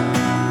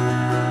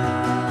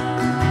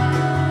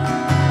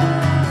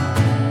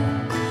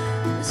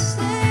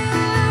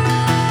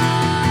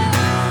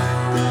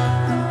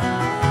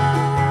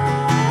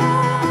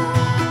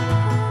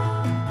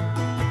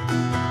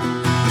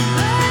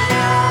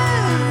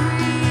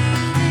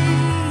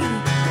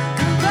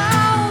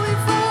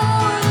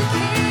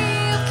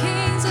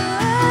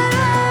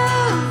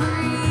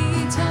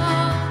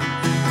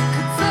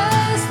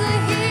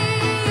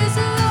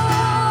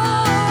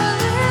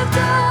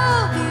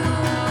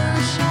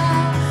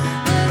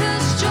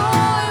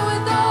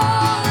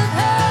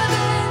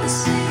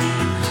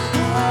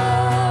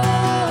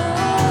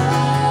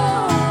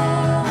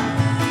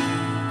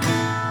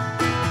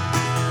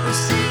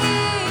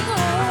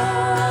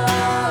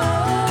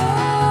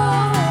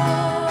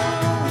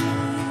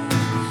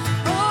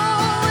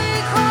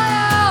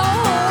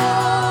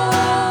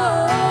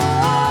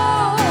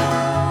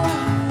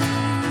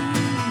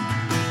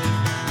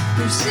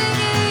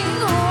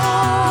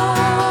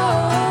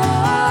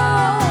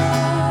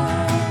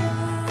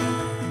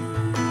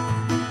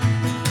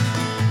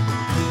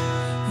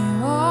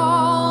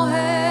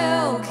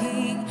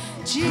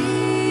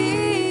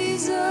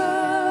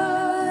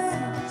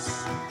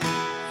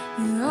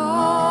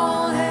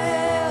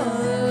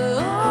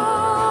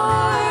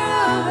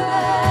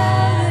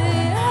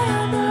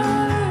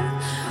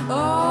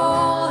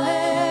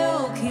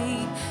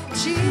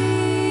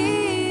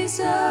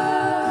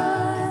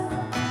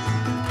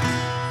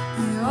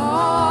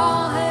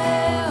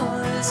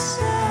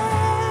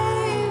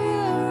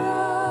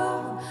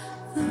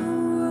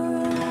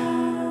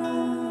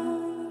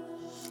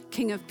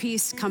King of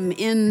Peace, come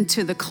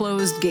into the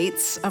closed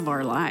gates of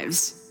our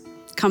lives.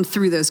 Come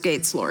through those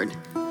gates, Lord.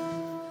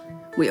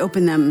 We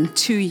open them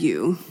to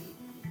you.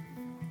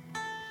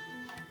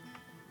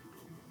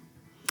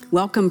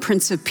 Welcome,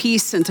 Prince of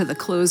Peace, into the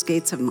closed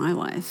gates of my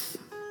life.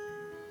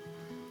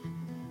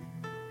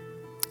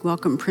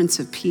 Welcome, Prince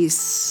of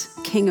Peace,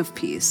 King of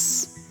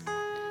Peace,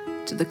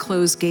 to the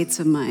closed gates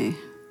of my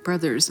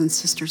brothers and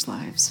sisters'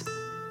 lives.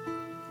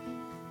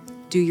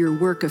 Do your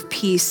work of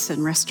peace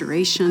and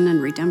restoration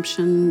and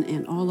redemption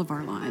in all of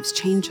our lives.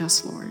 Change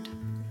us, Lord.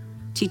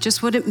 Teach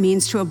us what it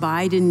means to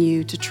abide in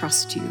you, to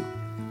trust you.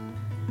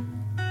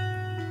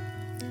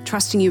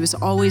 Trusting you is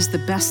always the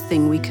best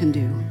thing we can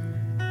do.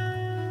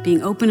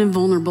 Being open and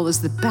vulnerable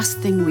is the best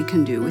thing we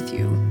can do with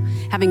you.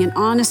 Having an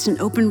honest and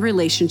open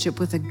relationship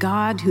with a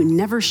God who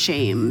never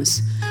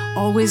shames,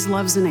 always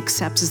loves and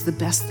accepts is the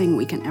best thing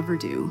we can ever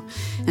do.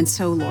 And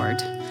so,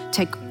 Lord,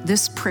 take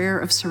this prayer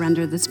of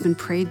surrender that's been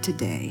prayed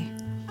today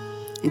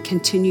and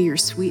continue your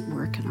sweet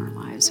work in our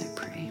lives, I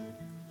pray.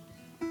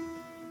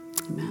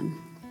 Amen.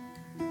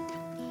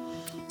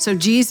 So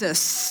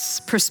Jesus'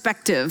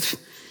 perspective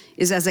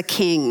is as a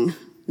king.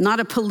 Not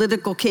a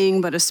political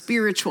king, but a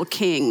spiritual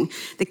king,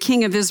 the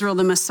King of Israel,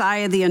 the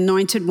Messiah, the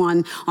Anointed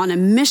One, on a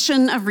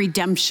mission of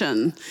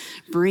redemption,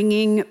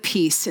 bringing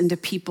peace into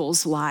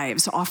people's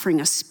lives,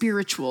 offering a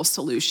spiritual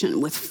solution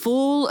with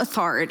full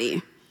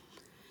authority.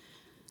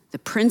 The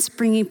Prince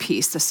bringing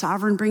peace, the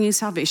Sovereign bringing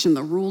salvation,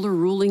 the Ruler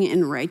ruling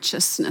in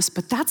righteousness.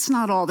 But that's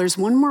not all. There's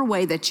one more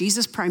way that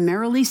Jesus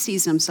primarily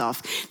sees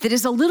himself that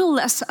is a little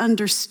less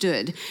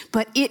understood,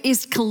 but it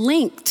is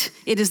linked.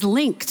 It is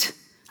linked.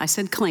 I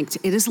said clinked.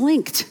 It is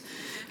linked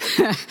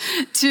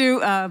to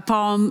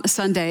Palm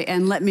Sunday,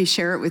 and let me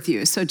share it with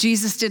you. So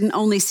Jesus didn't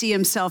only see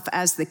himself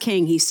as the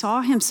king, he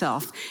saw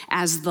himself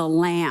as the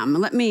lamb.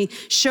 Let me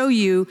show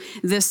you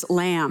this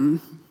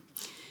lamb.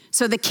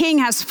 So the king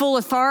has full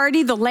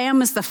authority. The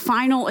lamb is the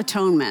final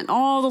atonement.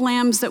 All the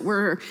lambs that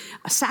were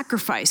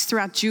sacrificed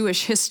throughout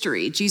Jewish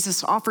history,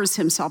 Jesus offers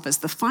himself as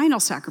the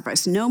final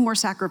sacrifice. No more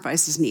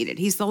sacrifices needed.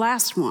 He's the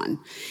last one.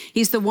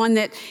 He's the one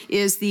that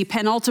is the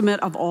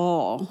penultimate of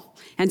all.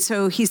 And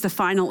so he's the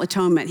final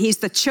atonement. He's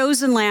the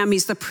chosen lamb.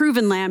 He's the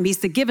proven lamb. He's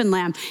the given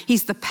lamb.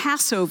 He's the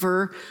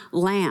Passover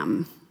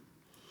lamb.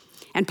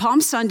 And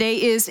Palm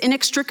Sunday is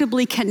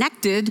inextricably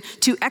connected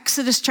to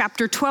Exodus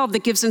chapter 12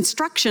 that gives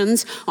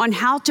instructions on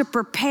how to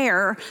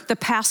prepare the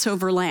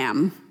Passover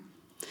lamb.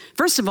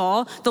 First of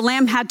all, the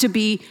lamb had to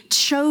be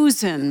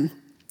chosen.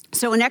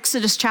 So in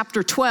Exodus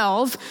chapter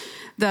 12,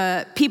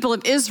 the people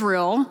of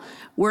Israel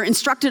were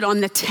instructed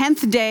on the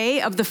 10th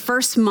day of the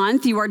first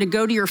month, you are to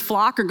go to your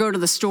flock or go to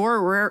the store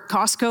or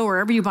Costco,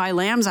 wherever you buy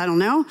lambs, I don't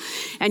know.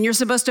 And you're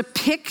supposed to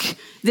pick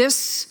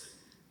this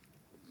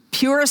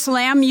purest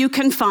lamb you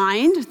can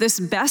find, this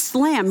best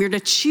lamb. You're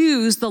to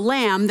choose the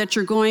lamb that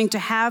you're going to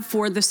have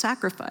for the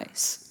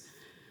sacrifice.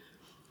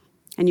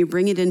 And you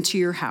bring it into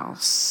your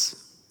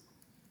house.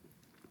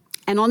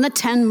 And on the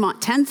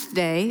 10th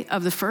day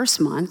of the first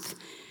month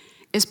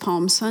is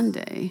Palm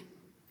Sunday,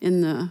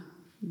 in the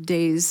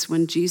days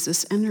when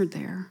Jesus entered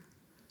there.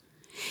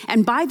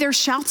 And by their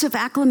shouts of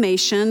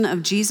acclamation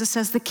of Jesus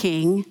as the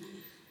King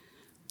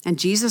and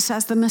Jesus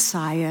as the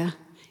Messiah,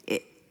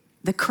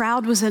 the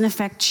crowd was in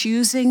effect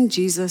choosing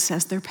Jesus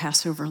as their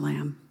Passover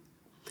lamb.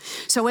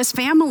 So as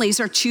families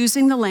are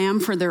choosing the lamb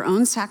for their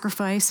own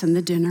sacrifice and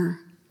the dinner,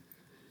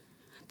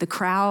 the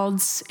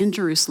crowds in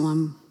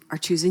Jerusalem are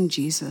choosing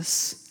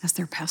Jesus as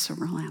their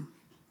Passover lamb.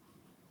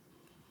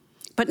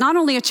 But not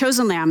only a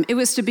chosen lamb, it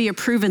was to be a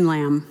proven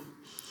lamb.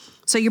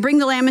 So you bring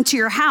the lamb into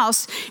your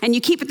house and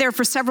you keep it there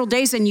for several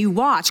days and you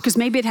watch, because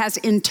maybe it has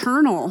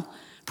internal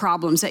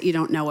problems that you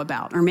don't know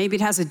about, or maybe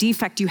it has a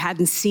defect you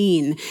hadn't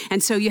seen.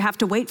 And so you have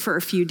to wait for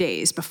a few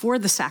days before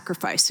the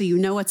sacrifice so you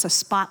know it's a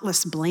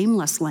spotless,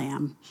 blameless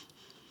lamb.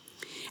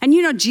 And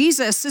you know,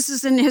 Jesus, this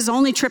is in his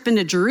only trip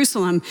into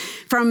Jerusalem.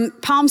 From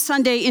Palm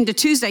Sunday into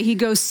Tuesday, he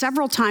goes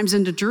several times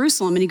into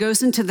Jerusalem, and he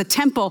goes into the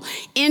temple,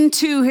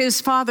 into his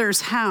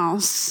Father's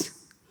house.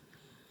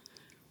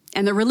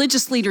 And the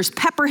religious leaders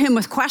pepper him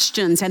with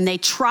questions, and they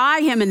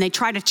try him, and they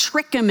try to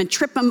trick him and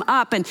trip him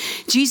up. And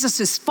Jesus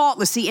is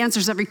faultless. He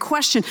answers every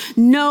question.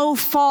 No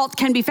fault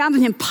can be found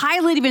in him.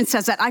 Pilate even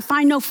says that. I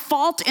find no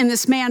fault in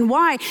this man.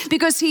 Why?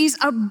 Because he's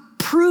a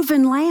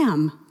proven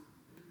lamb.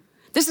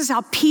 This is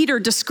how Peter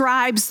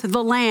describes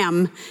the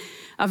lamb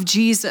of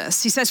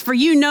Jesus. He says, for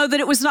you know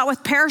that it was not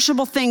with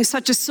perishable things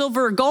such as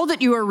silver or gold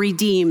that you are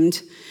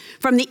redeemed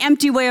from the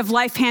empty way of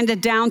life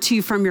handed down to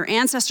you from your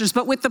ancestors,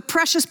 but with the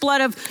precious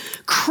blood of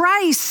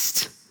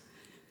Christ.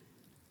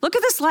 Look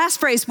at this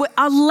last phrase,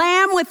 a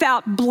lamb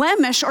without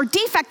blemish or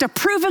defect, a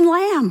proven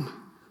lamb.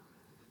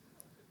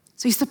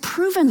 So he's the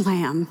proven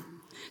lamb.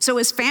 So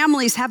his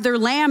families have their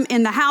lamb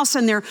in the house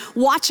and they're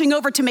watching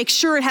over to make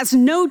sure it has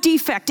no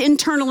defect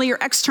internally or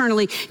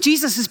externally.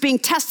 Jesus is being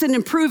tested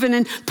and proven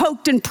and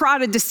poked and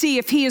prodded to see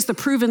if he is the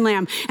proven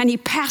lamb, and he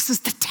passes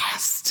the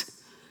test.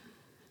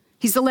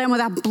 He's the lamb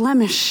without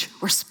blemish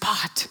or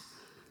spot.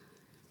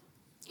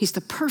 He's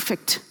the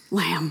perfect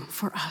lamb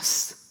for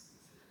us.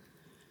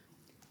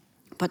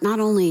 But not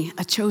only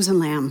a chosen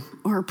lamb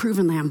or a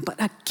proven lamb, but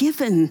a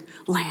given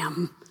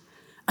lamb.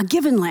 A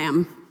given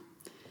lamb.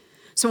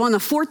 So on the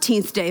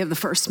 14th day of the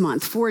first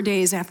month, 4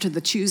 days after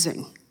the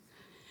choosing,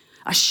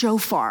 a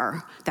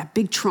shofar, that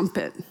big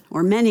trumpet,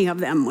 or many of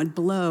them, would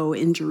blow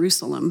in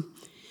Jerusalem.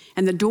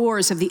 And the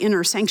doors of the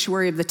inner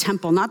sanctuary of the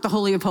temple, not the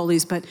Holy of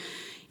Holies, but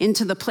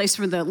into the place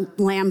where the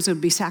lambs would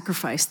be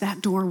sacrificed,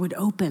 that door would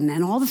open,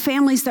 and all the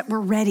families that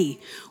were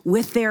ready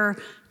with their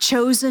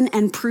chosen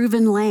and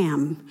proven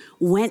lamb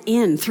went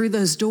in through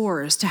those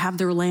doors to have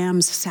their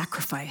lambs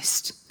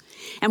sacrificed.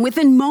 And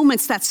within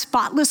moments, that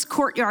spotless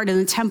courtyard in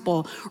the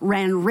temple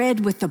ran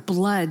red with the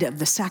blood of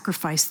the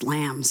sacrificed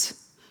lambs.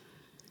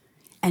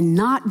 And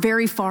not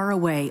very far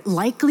away,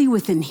 likely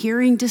within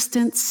hearing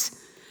distance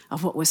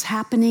of what was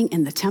happening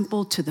in the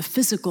temple to the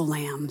physical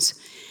lambs,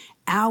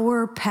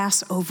 our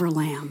Passover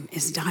lamb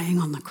is dying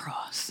on the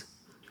cross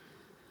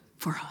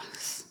for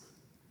us.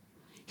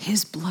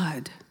 His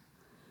blood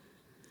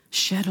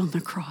shed on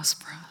the cross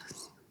for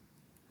us.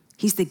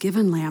 He's the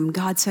given lamb.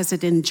 God says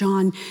it in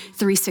John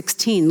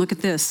 3:16. Look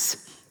at this.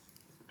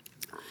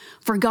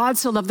 For God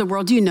so loved the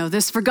world, you know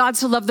this, for God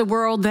so loved the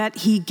world that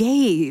he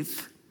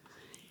gave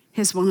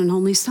his one and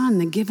only son,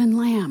 the given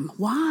lamb.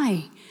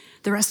 Why?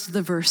 The rest of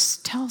the verse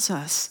tells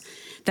us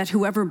that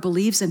whoever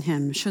believes in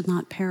him should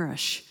not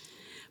perish,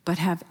 but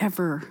have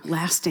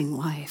everlasting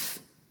life.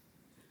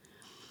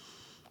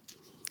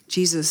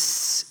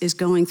 Jesus is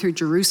going through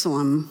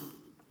Jerusalem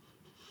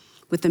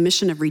with the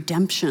mission of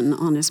redemption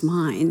on his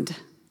mind.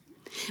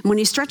 And when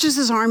he stretches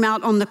his arm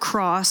out on the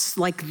cross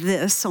like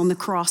this, on the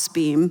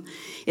crossbeam,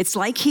 it's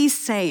like he's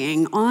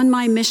saying, on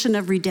my mission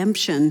of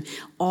redemption,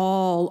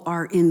 all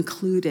are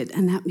included.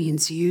 And that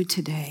means you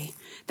today.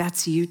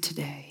 That's you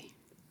today.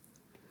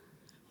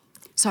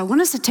 So I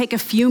want us to take a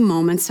few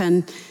moments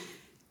and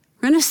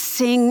we're going to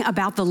sing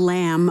about the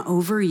Lamb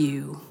over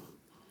you.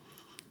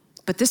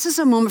 But this is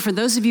a moment for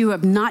those of you who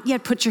have not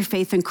yet put your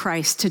faith in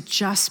Christ to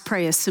just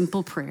pray a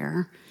simple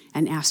prayer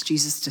and ask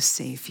Jesus to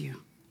save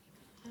you.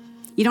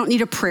 You don't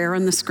need a prayer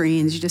on the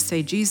screens. You just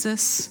say,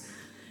 Jesus,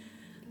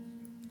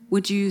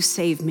 would you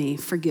save me,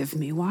 forgive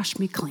me, wash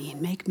me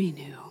clean, make me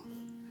new.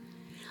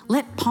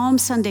 Let Palm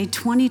Sunday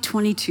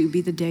 2022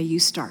 be the day you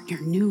start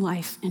your new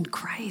life in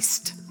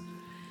Christ.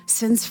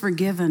 Sins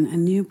forgiven, a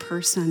new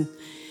person.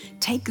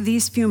 Take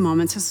these few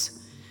moments as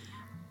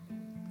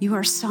you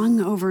are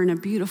sung over in a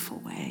beautiful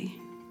way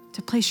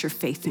to place your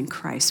faith in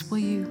Christ. Will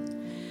you?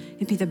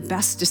 It'd be the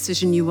best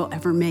decision you will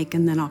ever make,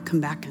 and then I'll come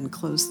back and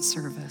close the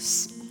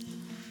service.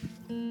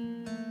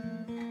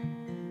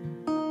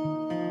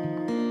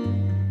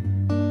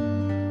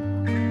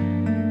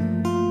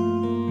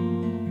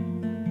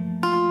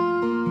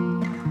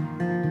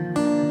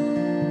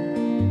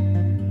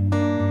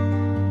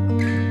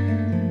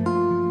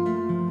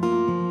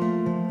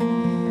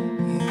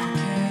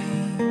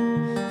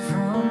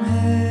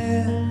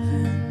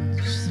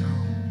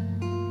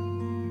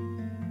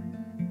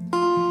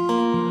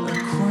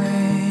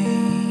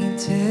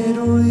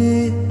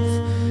 With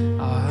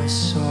our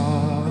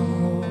sorrow.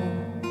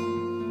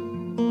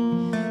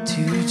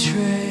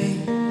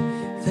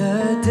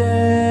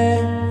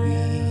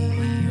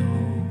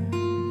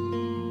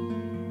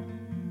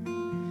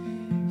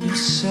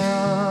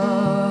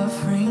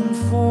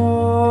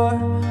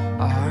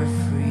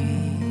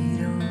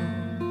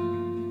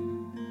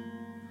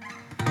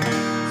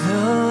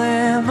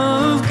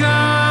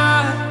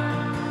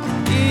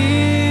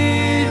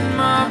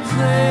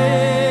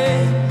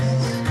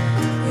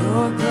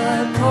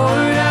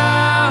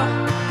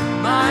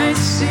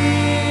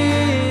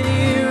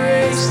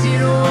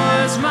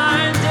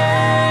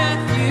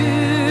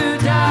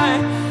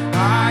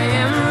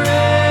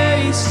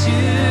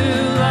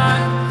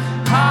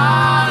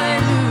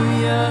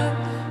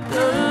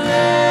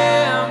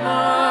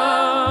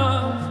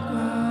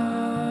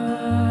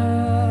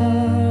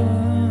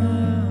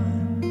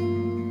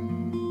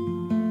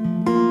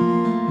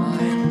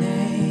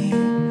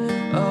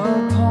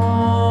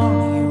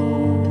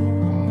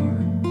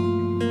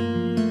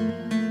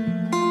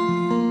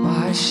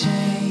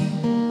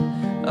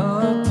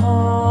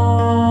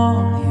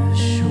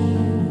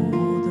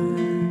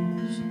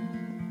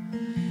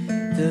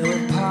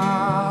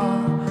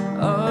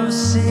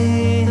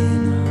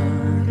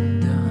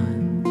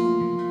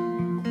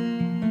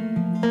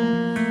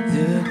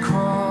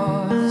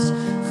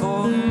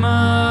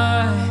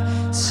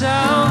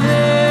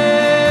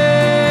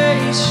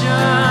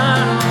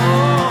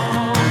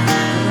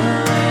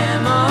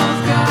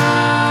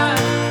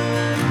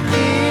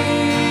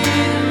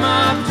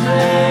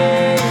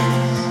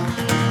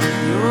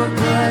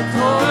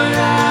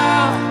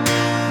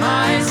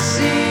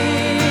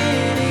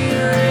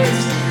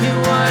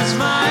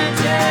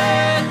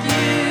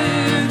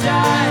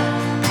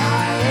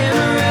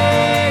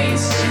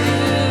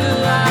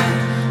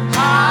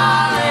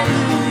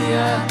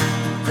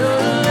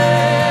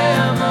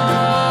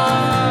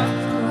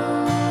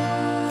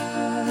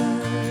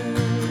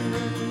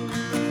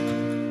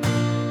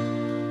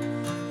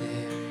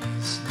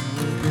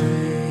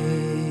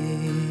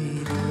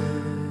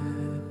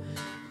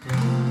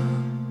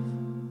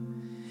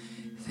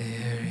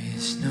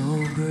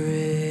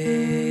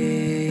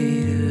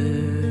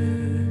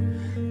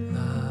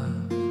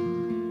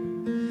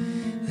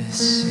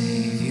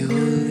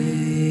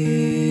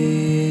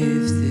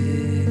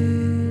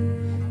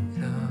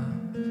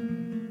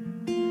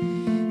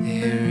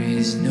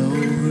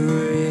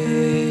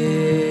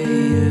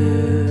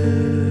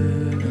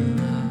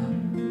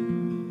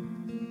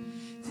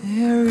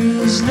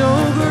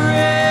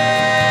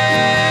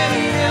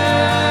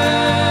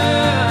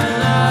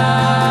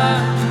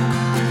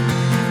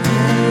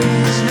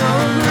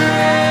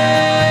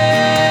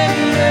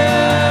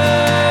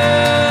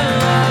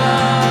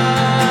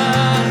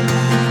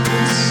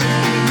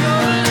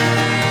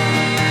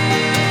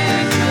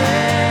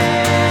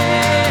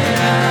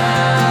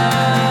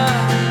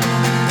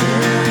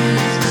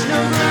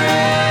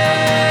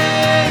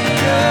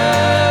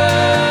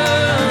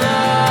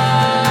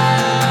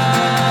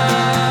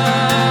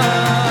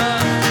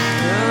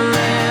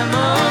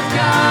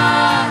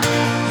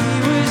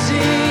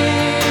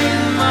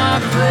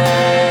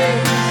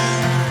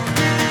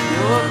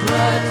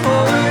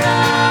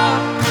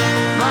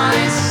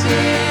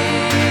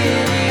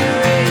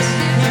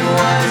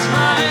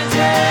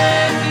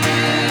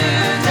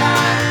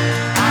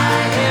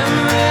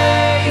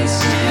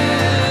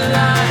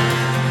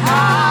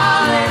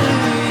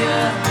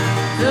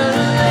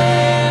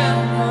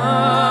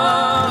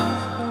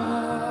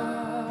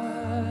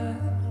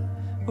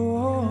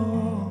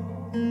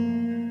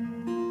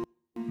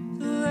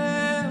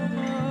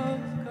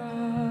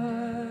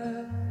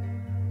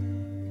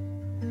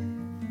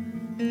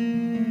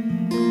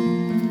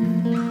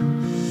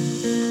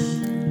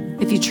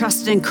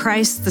 trusted in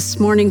Christ this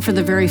morning for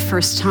the very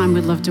first time,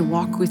 we'd love to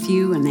walk with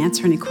you and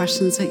answer any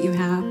questions that you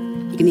have.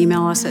 You can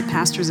email us at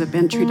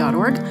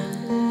pastors@benttree.org.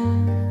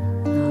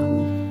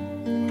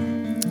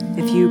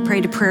 If you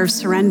prayed a prayer of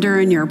surrender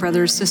and you're a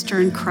brother or sister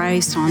in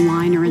Christ,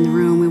 online or in the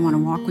room, we want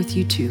to walk with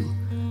you too.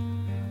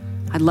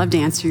 I'd love to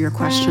answer your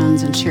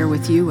questions and share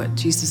with you what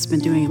Jesus has been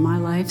doing in my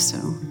life. So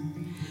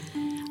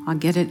I'll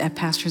get it at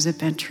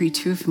pastors@benttree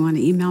too. If you want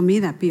to email me,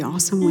 that'd be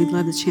awesome. We'd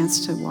love the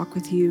chance to walk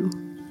with you,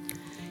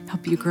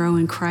 help you grow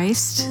in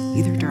Christ,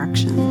 either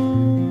direction.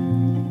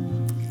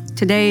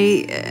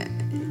 Today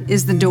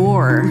is the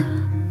door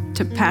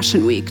to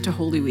Passion Week, to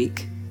Holy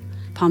Week.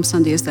 Palm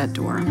Sunday is that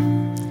door.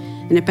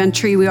 And at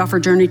Benttree, we offer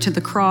Journey to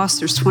the Cross.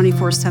 There's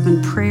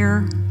 24/7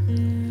 prayer.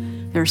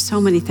 There are so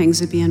many things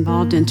to be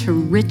involved in to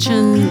enrich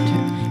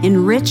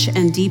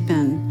and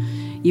deepen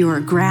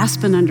your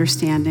grasp and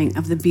understanding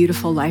of the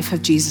beautiful life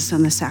of Jesus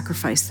and the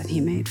sacrifice that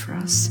he made for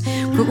us.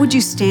 But would you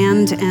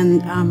stand,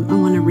 and I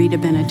want to read a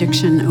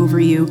benediction over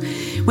you.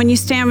 When you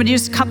stand, would you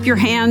just cup your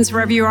hands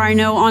wherever you are? I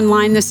know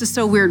online this is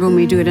so weird when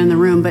we do it in the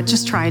room, but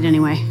just try it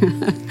anyway.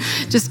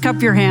 Just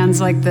cup your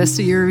hands like this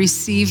so you're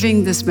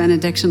receiving this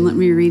benediction. Let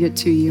me read it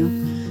to you.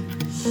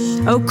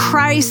 O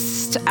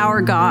Christ,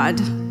 our God,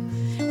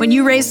 when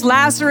you raised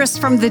Lazarus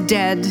from the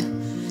dead,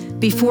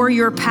 before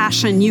your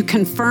passion, you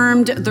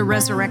confirmed the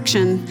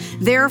resurrection.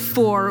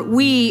 Therefore,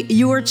 we,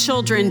 your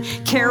children,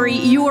 carry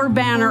your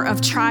banner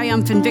of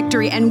triumph and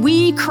victory. And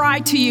we cry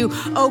to you,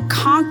 O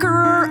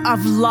conqueror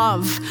of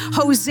love,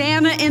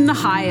 Hosanna in the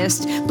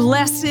highest.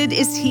 Blessed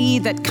is he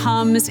that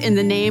comes in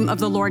the name of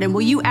the Lord. And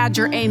will you add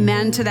your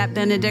amen to that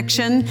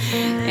benediction?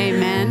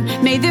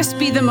 Amen. May this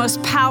be the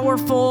most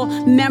powerful,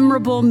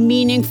 memorable,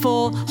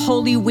 meaningful,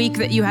 holy week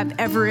that you have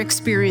ever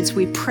experienced.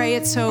 We pray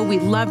it so. We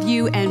love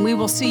you, and we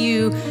will see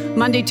you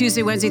Monday,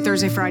 Tuesday, Wednesday,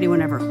 Thursday, Friday,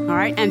 whenever. All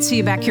right? And see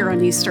you back here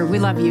on Easter. We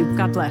love you.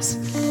 God bless.